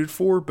ideally suited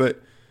for,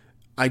 but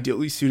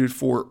ideally suited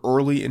for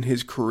early in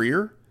his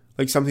career?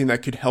 Like something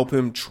that could help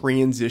him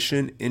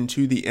transition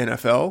into the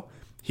NFL.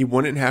 He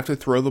wouldn't have to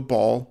throw the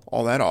ball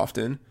all that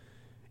often,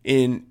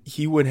 and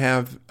he would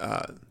have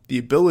the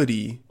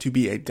ability to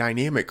be a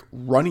dynamic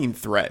running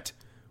threat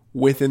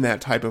within that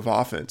type of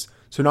offense.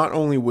 So not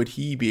only would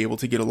he be able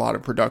to get a lot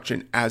of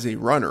production as a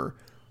runner,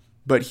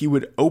 but he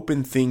would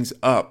open things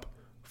up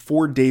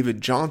for David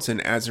Johnson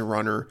as a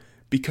runner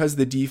because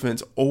the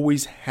defense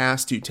always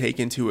has to take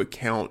into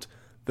account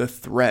the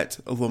threat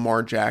of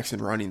Lamar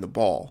Jackson running the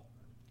ball.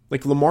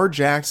 Like Lamar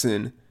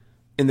Jackson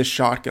in the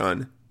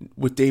shotgun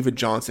with David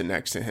Johnson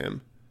next to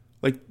him,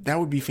 like that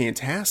would be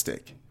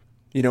fantastic.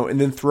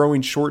 And then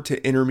throwing short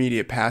to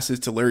intermediate passes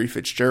to Larry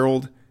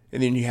Fitzgerald,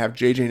 and then you have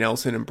J.J.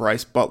 Nelson and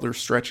Bryce Butler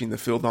stretching the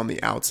field on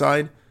the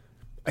outside.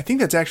 I think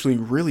that's actually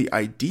really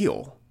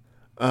ideal.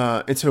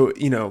 And so,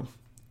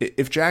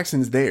 if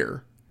Jackson's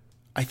there,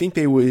 I think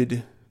they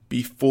would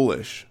be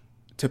foolish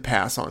to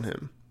pass on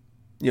him.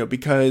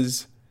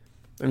 Because,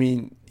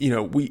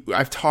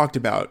 I've talked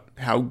about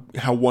how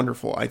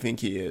wonderful I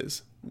think he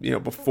is,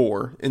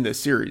 before in this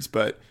series,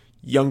 but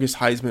youngest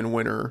Heisman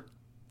winner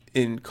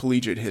in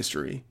collegiate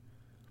history.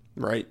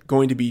 Right?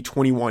 Going to be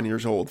 21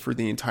 years old for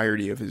the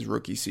entirety of his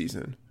rookie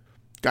season.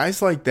 Guys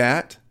like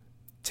that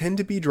tend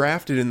to be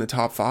drafted in the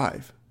top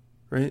 5,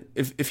 right?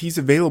 If he's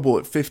available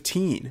at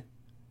 15,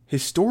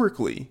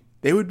 historically,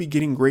 they would be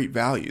getting great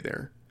value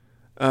there.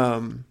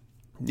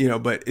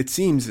 But it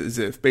seems as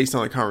if, based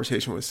on the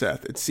conversation with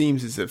Seth, it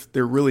seems as if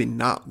they're really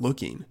not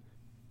looking,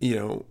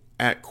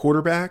 at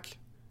quarterback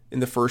in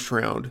the first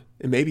round,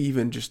 and maybe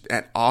even just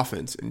at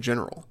offense in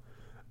general.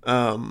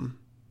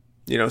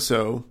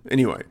 So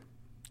anyway,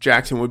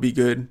 Jackson would be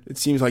good. It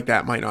seems like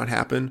that might not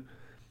happen.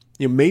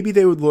 Maybe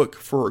they would look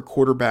for a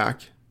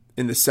quarterback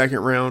in the second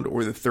round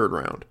or the third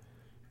round.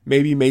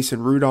 Maybe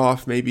Mason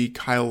Rudolph, maybe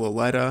Kyle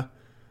Lauletta.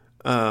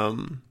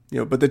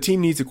 But the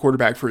team needs a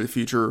quarterback for the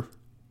future.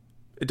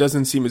 It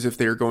doesn't seem as if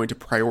they are going to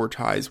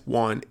prioritize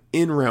one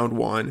in round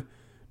one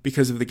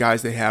because of the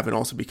guys they have and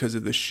also because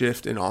of the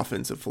shift in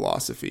offensive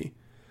philosophy.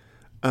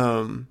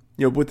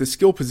 With the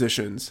skill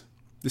positions,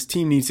 this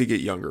team needs to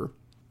get younger.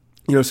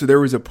 So there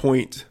was a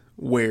point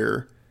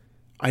where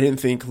I didn't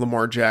think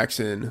Lamar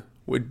Jackson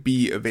would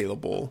be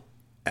available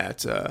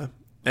at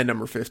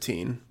number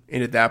 15.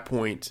 And at that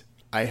point,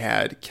 I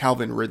had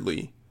Calvin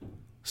Ridley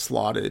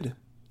slotted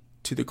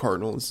to the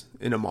Cardinals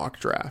in a mock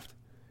draft.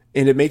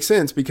 And it makes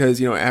sense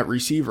because, at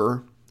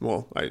receiver,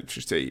 well, I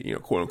should say,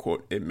 quote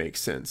unquote, it makes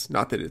sense.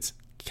 Not that it's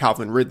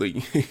Calvin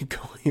Ridley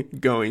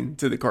going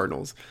to the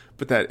Cardinals,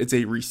 but that it's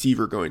a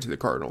receiver going to the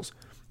Cardinals.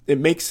 It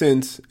makes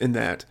sense in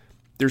that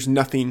there's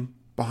nothing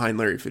behind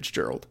Larry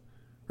Fitzgerald,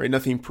 right?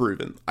 Nothing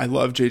proven. I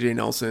love J.J.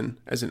 Nelson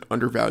as an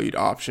undervalued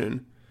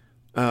option.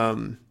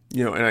 And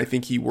I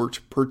think he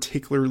worked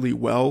particularly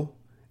well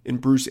in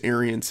Bruce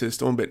Arians'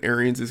 system, but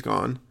Arians is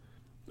gone.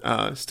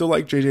 Still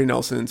like J.J.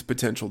 Nelson's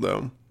potential,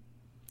 though.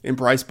 And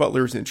Bryce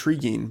Butler is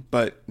intriguing,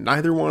 but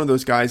neither one of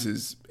those guys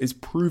is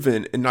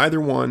proven, and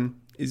neither one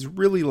is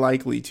really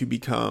likely to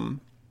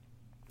become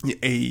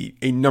a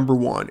number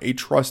one, a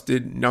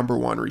trusted number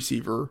one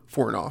receiver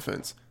for an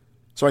offense.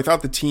 So I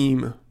thought the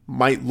team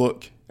might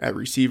look at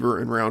receiver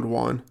in round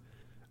one.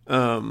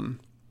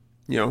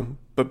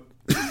 But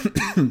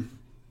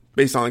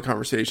based on the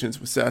conversations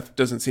with Seth,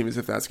 doesn't seem as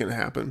if that's going to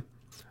happen.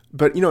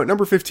 But, at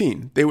number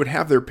 15, they would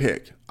have their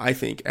pick, I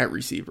think, at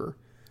receiver.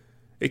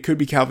 It could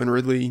be Calvin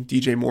Ridley,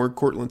 DJ Moore,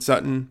 Courtland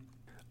Sutton.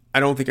 I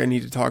don't think I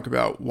need to talk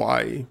about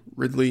why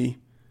Ridley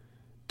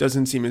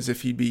doesn't seem as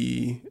if he'd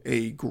be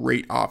a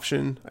great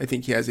option. I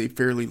think he has a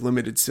fairly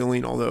limited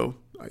ceiling, although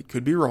I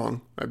could be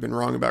wrong. I've been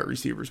wrong about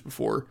receivers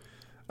before.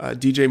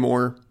 DJ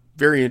Moore,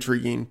 very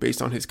intriguing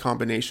based on his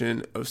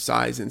combination of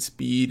size and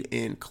speed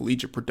and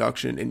collegiate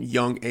production and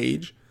young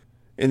age.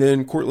 And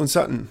then Courtland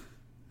Sutton.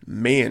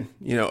 Man,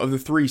 of the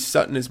three,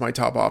 Sutton is my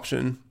top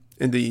option.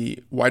 In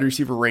the wide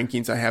receiver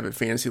rankings I have at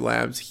Fantasy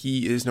Labs,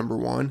 he is number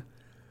one.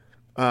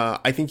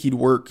 I think he'd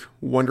work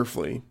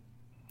wonderfully.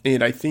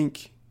 And I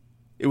think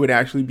it would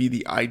actually be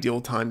the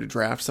ideal time to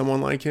draft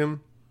someone like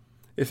him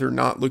if they're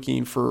not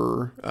looking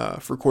for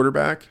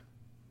quarterback.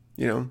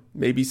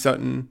 Maybe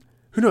Sutton,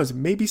 who knows,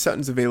 maybe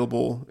Sutton's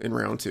available in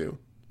round 2.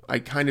 I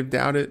kind of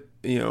doubt it,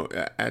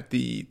 at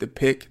the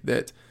pick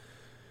that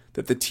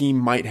the team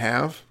might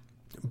have.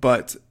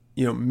 But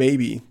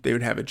maybe they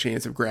would have a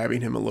chance of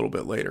grabbing him a little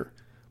bit later.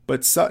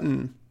 But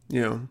Sutton,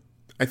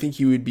 I think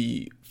he would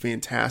be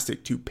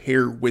fantastic to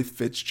pair with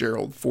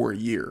Fitzgerald for a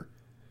year.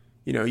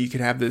 You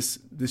could have this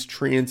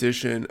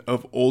transition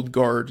of old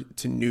guard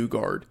to new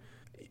guard.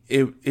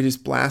 It is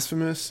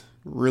blasphemous,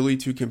 really,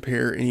 to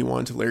compare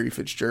anyone to Larry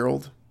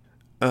Fitzgerald.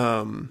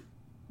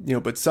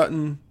 But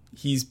Sutton,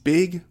 he's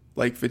big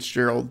like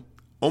Fitzgerald,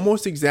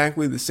 almost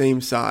exactly the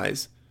same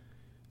size,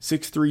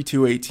 6'3",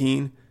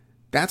 218.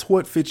 That's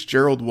what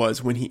Fitzgerald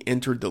was when he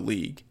entered the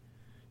league.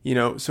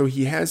 So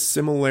he has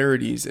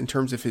similarities in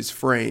terms of his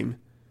frame.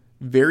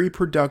 Very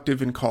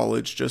productive in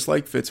college, just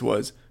like Fitz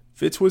was.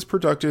 Fitz was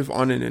productive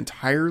on an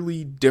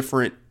entirely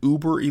different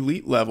uber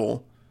elite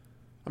level.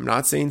 I'm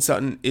not saying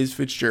Sutton is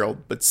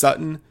Fitzgerald, but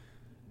Sutton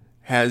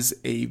has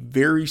a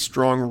very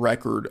strong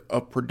record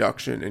of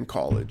production in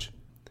college.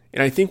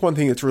 And I think one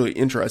thing that's really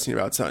interesting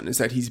about Sutton is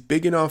that he's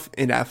big enough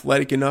and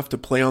athletic enough to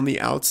play on the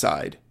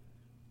outside.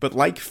 But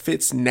like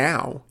Fitz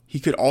now, he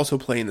could also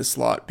play in the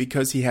slot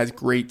because he has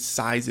great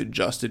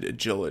size-adjusted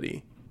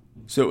agility.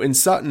 So in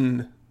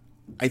Sutton,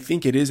 I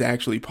think it is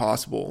actually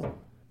possible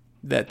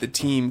that the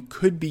team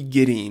could be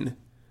getting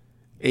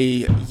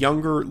a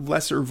younger,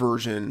 lesser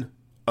version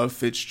of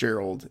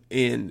Fitzgerald.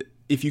 And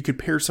if you could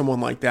pair someone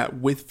like that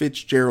with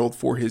Fitzgerald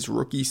for his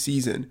rookie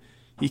season,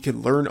 he could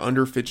learn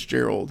under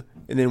Fitzgerald.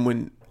 And then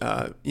when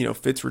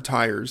Fitz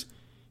retires,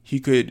 he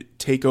could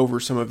take over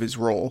some of his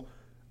role.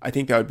 I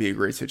think that would be a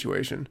great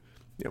situation.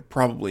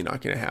 Probably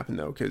not going to happen,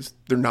 though, because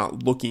they're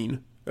not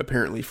looking,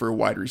 apparently, for a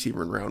wide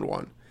receiver in round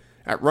 1.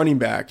 At running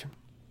back,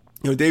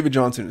 David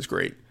Johnson is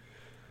great.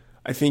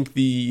 I think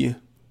the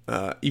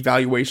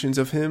evaluations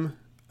of him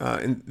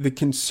and the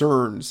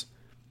concerns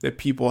that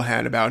people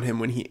had about him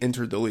when he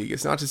entered the league,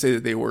 it's not to say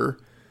that they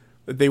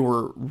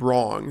were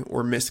wrong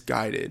or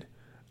misguided,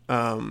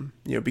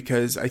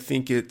 because I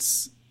think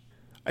it's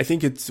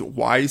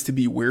wise to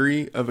be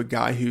wary of a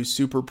guy who's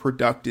super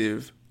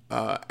productive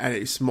at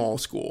a small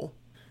school.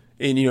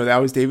 And, that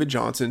was David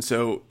Johnson.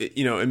 So,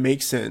 it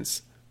makes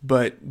sense.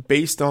 But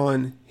based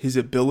on his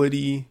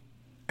ability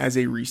as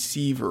a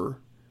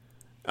receiver,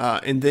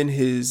 and then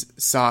his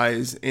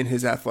size and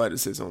his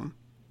athleticism,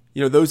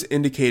 those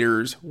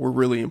indicators were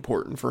really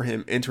important for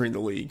him entering the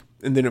league.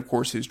 And then, of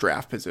course, his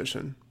draft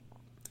position.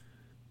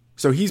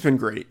 So he's been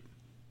great.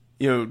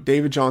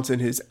 David Johnson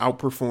has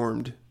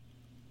outperformed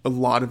a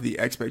lot of the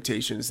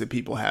expectations that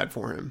people had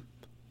for him.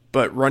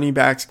 But running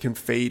backs can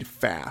fade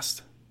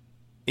fast.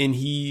 And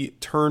he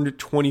turned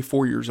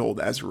 24 years old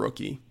as a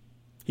rookie.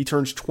 He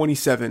turns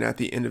 27 at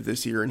the end of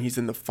this year, and he's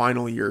in the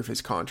final year of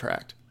his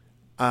contract.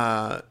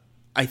 I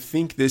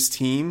think this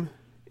team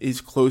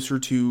is closer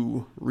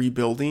to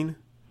rebuilding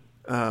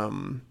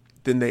than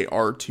they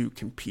are to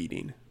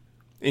competing.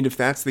 And if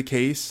that's the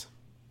case,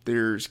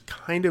 there's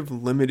kind of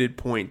limited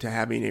point to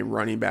having a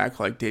running back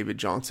like David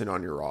Johnson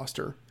on your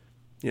roster.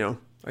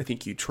 I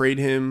think you trade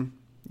him,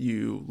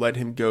 you let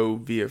him go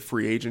via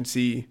free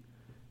agency.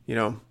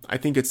 I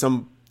think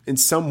in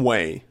some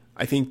way,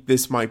 I think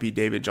this might be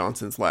David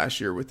Johnson's last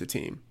year with the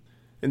team.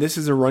 And this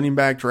is a running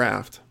back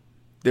draft.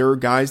 There are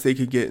guys they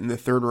could get in the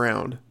third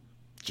round,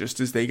 just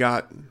as they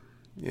got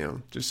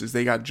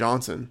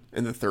Johnson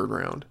in the third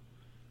round.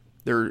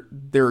 There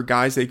are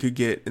guys they could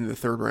get in the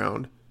third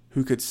round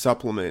who could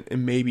supplement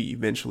and maybe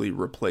eventually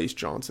replace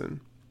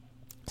Johnson.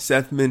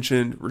 Seth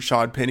mentioned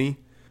Rashad Penny,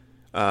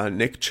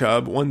 Nick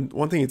Chubb. One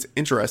thing that's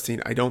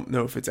interesting, I don't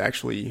know if it's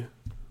actually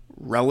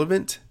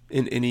relevant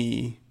in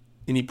any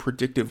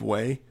predictive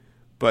way,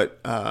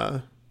 but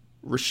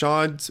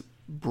Rashad's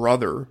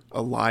brother,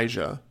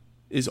 Elijah,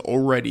 is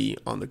already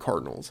on the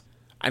Cardinals.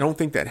 I don't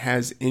think that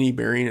has any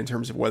bearing in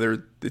terms of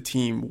whether the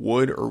team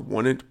would or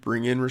wouldn't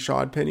bring in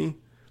Rashad Penny,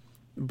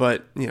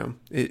 but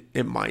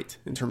it might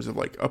in terms of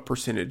like a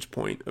percentage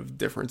point of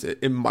difference.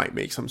 It might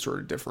make some sort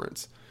of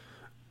difference.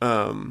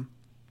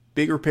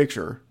 Bigger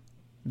picture,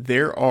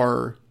 there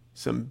are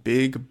some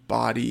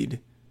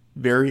big-bodied,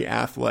 very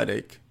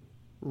athletic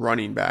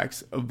running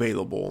backs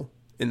available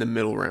in the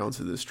middle rounds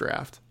of this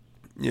draft.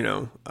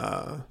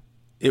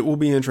 It will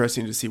be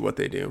interesting to see what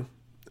they do.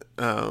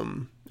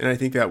 And I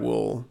think that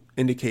will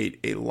indicate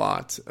a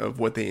lot of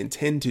what they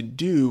intend to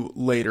do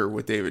later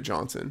with David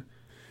Johnson.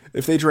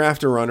 If they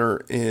draft a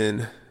runner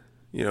in,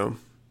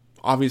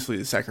 obviously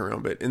the second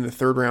round, but in the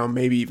third round,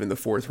 maybe even the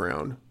fourth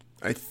round,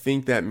 I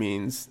think that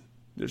means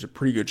there's a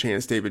pretty good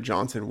chance David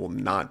Johnson will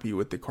not be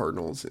with the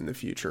Cardinals in the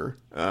future,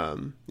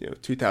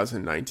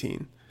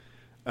 2019.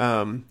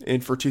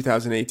 And for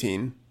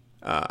 2018,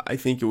 I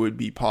think it would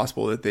be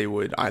possible that they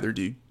would either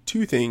do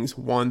two things.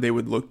 One, they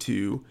would look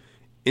to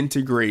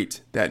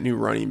integrate that new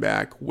running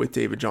back with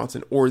David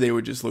Johnson, or they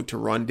would just look to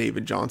run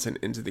David Johnson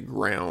into the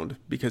ground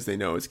because they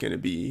know it's going to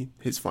be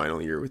his final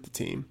year with the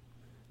team.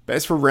 But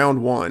as for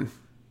round one,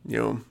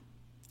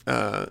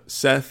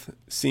 Seth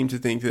seemed to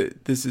think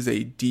that this is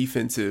a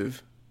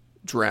defensive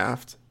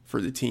draft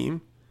for the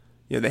team.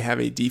 They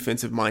have a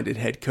defensive-minded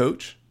head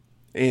coach,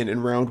 and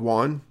in round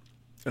one,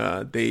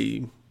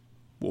 they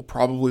will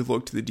probably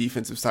look to the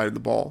defensive side of the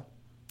ball.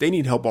 They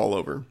need help all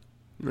over.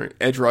 Right?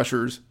 Edge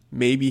rushers,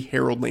 maybe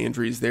Harold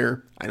Landry's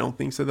there. I don't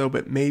think so, though,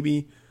 but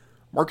maybe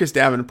Marcus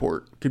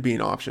Davenport could be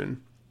an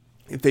option.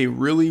 If they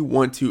really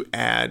want to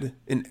add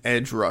an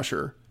edge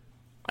rusher,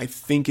 I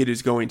think it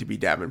is going to be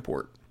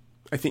Davenport.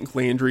 I think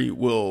Landry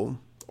will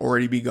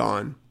already be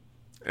gone,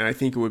 and I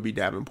think it would be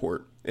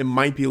Davenport. It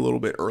might be a little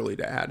bit early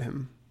to add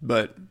him,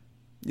 but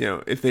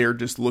if they are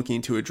just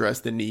looking to address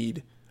the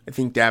need, I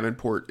think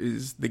Davenport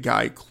is the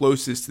guy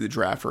closest to the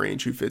draft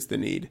range who fits the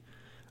need.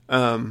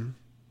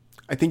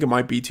 I think it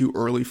might be too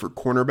early for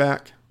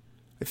cornerback.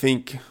 I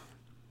think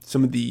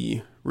some of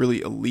the really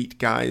elite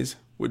guys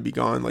would be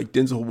gone, like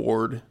Denzel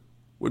Ward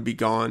would be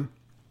gone.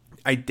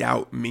 I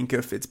doubt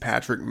Minkah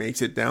Fitzpatrick makes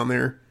it down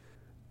there.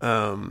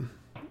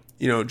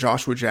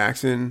 Joshua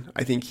Jackson,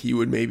 I think he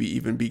would maybe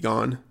even be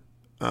gone.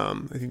 I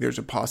think there's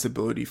a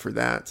possibility for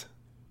that.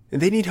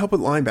 And they need help at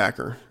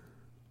linebacker.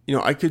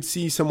 I could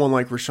see someone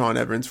like Rashaan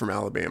Evans from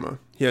Alabama.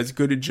 He has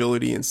good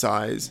agility and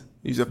size.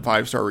 He's a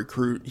 5-star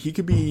recruit. He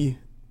could be,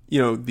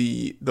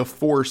 the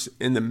force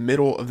in the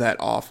middle of that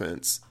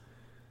offense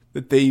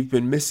that they've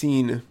been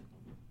missing,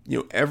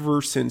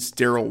 ever since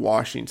Darrell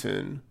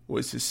Washington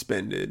was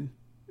suspended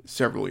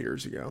several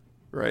years ago,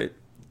 right?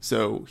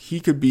 So he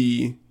could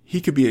be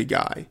a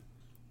guy.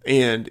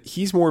 And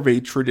he's more of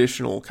a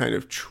traditional kind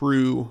of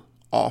true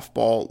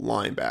off-ball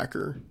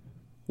linebacker,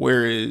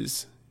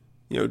 whereas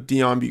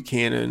Deion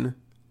Buchanan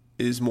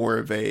is more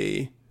of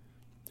a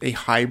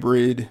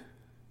hybrid,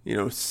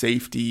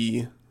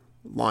 safety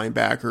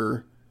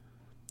linebacker.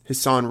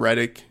 Hassan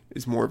Reddick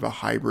is more of a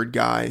hybrid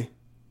guy.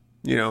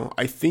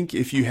 I think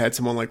if you had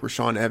someone like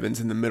Rashaan Evans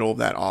in the middle of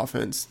that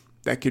offense,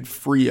 that could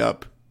free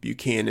up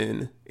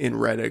Buchanan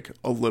and Reddick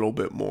a little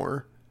bit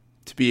more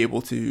to be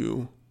able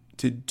to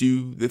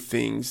do the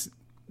things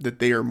that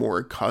they are more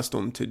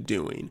accustomed to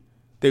doing.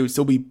 They would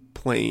still be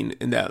playing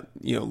in that,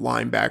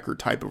 linebacker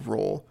type of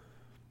role,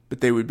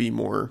 but they would be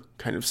more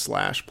kind of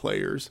slash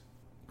players.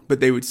 But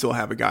they would still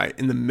have a guy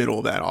in the middle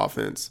of that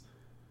offense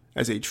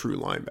as a true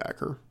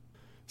linebacker.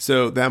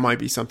 So that might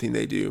be something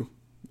they do.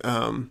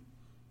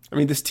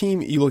 This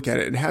team, you look at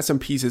it, it has some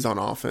pieces on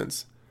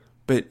offense,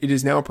 but it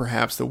is now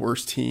perhaps the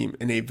worst team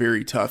in a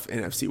very tough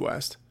NFC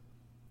West.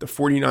 The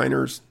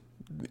 49ers,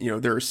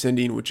 they're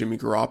ascending with Jimmy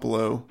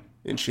Garoppolo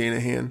and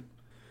Shanahan.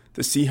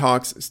 The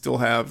Seahawks still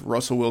have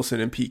Russell Wilson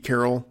and Pete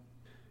Carroll.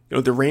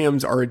 the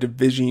Rams are a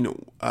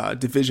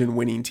division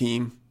winning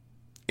team,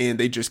 and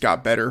they just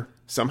got better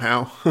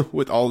somehow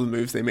with all the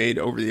moves they made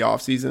over the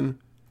offseason.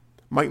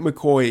 Mike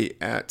McCoy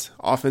at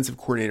offensive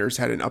coordinators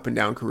had an up and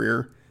down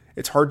career.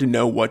 It's hard to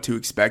know what to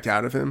expect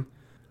out of him,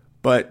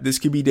 but this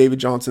could be David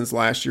Johnson's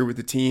last year with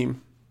the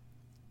team.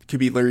 It could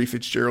be Larry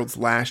Fitzgerald's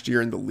last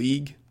year in the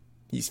league.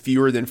 He's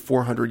fewer than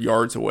 400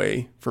 yards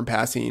away from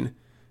passing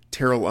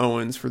Terrell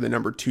Owens for the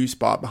number 2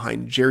 spot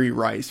behind Jerry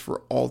Rice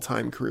for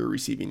all-time career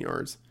receiving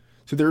yards.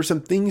 So there are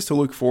some things to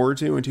look forward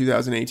to in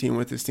 2018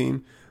 with this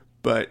team,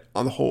 but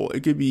on the whole,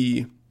 it could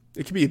be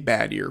a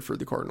bad year for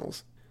the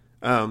Cardinals,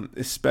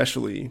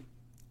 especially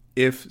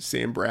if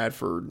Sam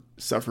Bradford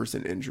suffers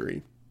an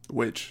injury,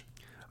 which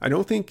I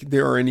don't think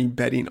there are any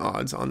betting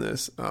odds on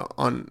this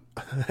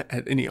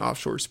at any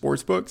offshore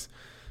sports books,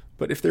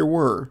 but if there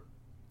were,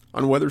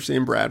 on whether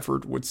Sam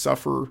Bradford would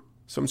suffer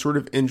some sort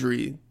of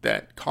injury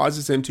that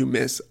causes him to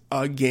miss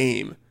a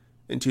game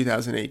in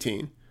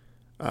 2018,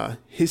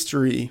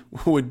 history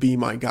would be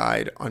my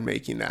guide on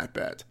making that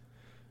bet.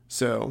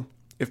 So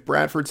if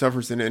Bradford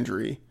suffers an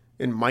injury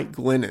and Mike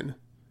Glennon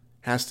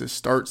has to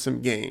start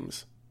some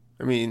games,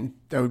 I mean,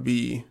 that would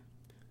be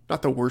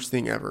not the worst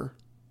thing ever,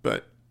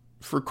 but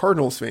for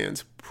Cardinals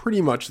fans,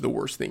 pretty much the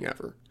worst thing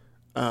ever.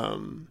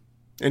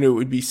 And it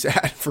would be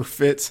sad for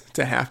Fitz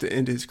to have to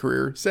end his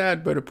career.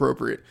 Sad, but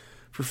appropriate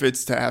for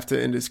Fitz to have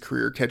to end his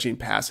career catching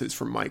passes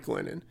from Mike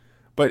Glennon.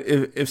 But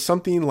if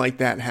something like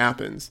that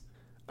happens,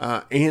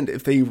 and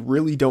if they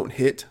really don't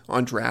hit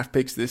on draft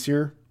picks this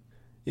year,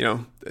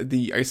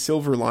 the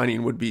silver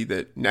lining would be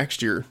that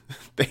next year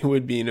they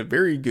would be in a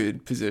very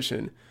good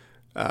position,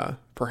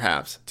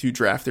 perhaps, to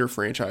draft their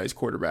franchise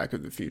quarterback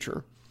of the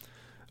future.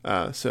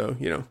 So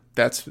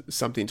that's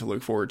something to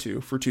look forward to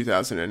for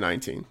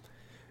 2019.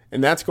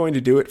 And that's going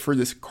to do it for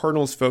this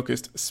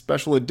Cardinals-focused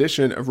special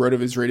edition of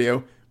RotoViz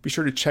Radio. Be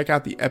sure to check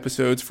out the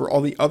episodes for all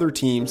the other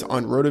teams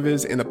on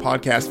RotoViz and the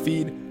podcast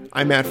feed.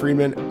 I'm Matt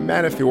Freedman,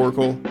 Matt at the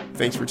Oracle.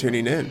 Thanks for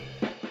tuning in.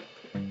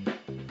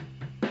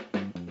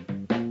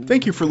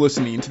 Thank you for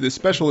listening to this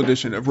special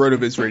edition of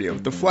RotoViz Radio,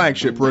 the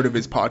flagship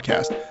RotoViz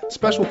podcast.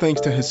 Special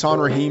thanks to Hassan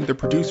Rahim, the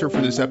producer for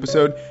this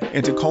episode,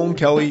 and to Colin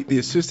Kelly, the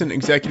assistant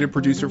executive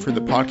producer for the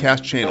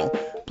podcast channel.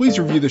 Please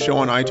review the show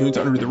on iTunes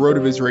under the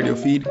RotoViz Radio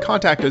feed.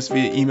 Contact us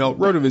via email,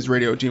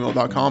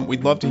 rotovizradio@gmail.com.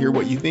 We'd love to hear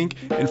what you think,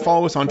 and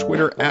follow us on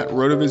Twitter at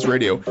RotoViz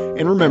Radio.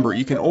 And remember,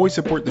 you can always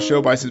support the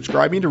show by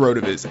subscribing to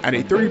RotoViz at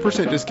a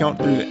 30% discount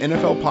through the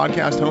NFL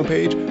podcast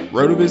homepage,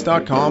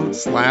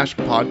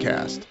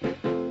 rotoviz.com/podcast.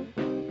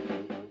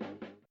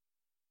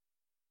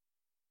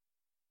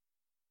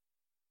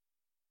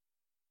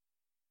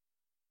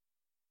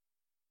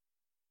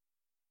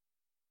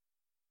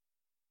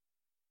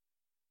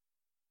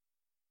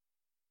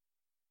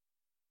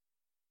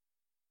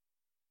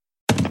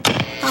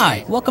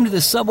 Hi, welcome to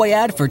the Subway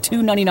ad for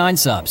 $2.99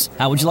 subs.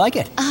 How would you like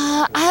it?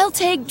 I'll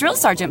take Drill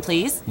Sergeant,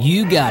 please.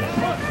 You got it.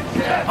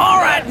 All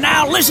right,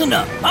 now listen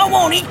up. I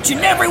want each and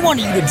every one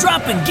of you to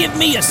drop and give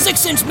me a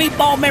 6-inch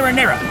meatball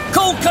marinara,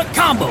 cold cut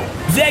combo,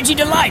 veggie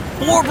delight,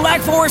 or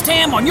Black Forest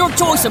ham on your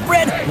choice of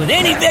bread with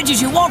any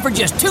veggies you want for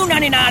just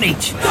 $2.99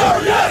 each.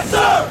 Sir, yes,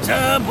 sir!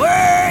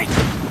 Subway!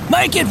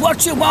 Make it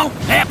what you want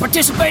at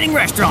participating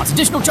restaurants.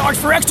 Additional charge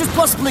for extras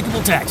plus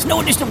applicable tax.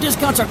 No additional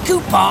discounts or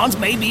coupons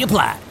may be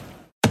applied.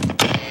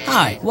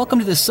 Hi, welcome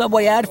to the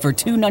Subway ad for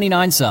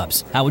 $2.99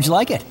 subs. How would you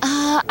like it?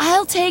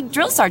 I'll take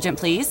Drill Sergeant,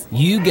 please.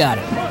 You got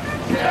it.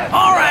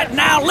 All right,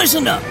 now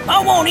listen up.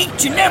 I want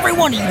each and every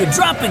one of you to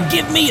drop and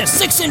give me a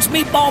 6-inch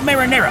meatball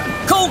marinara,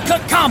 cold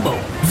cut combo,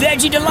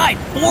 veggie delight,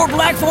 or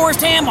Black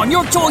Forest ham on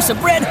your choice of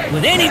bread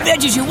with any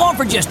veggies you want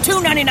for just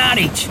 $2.99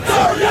 each.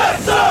 Sir,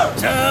 yes, sir!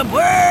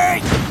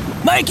 Subway!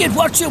 Make it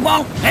what you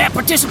want at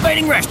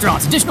participating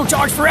restaurants. Additional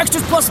charge for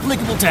extras plus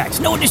applicable tax.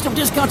 No additional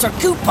discounts or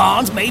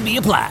coupons may be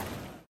applied.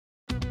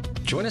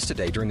 Join us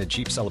today during the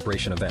Jeep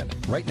Celebration event.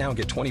 Right now,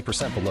 get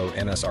 20% below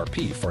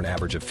MSRP for an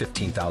average of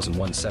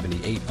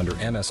 $15,178 under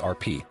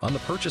MSRP on the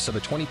purchase of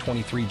a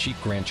 2023 Jeep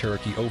Grand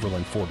Cherokee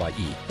Overland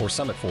 4xE or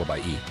Summit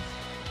 4xE.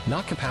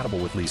 Not compatible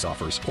with lease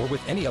offers or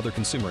with any other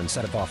consumer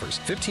incentive offers.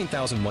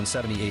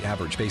 $15,178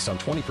 average based on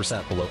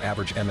 20% below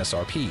average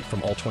MSRP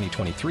from all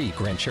 2023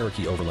 Grand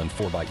Cherokee Overland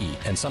 4xE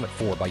and Summit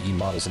 4xE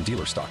models in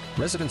dealer stock.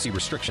 Residency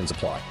restrictions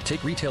apply.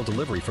 Take retail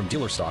delivery from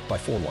dealer stock by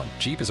 4/1.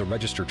 Jeep is a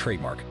registered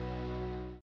trademark.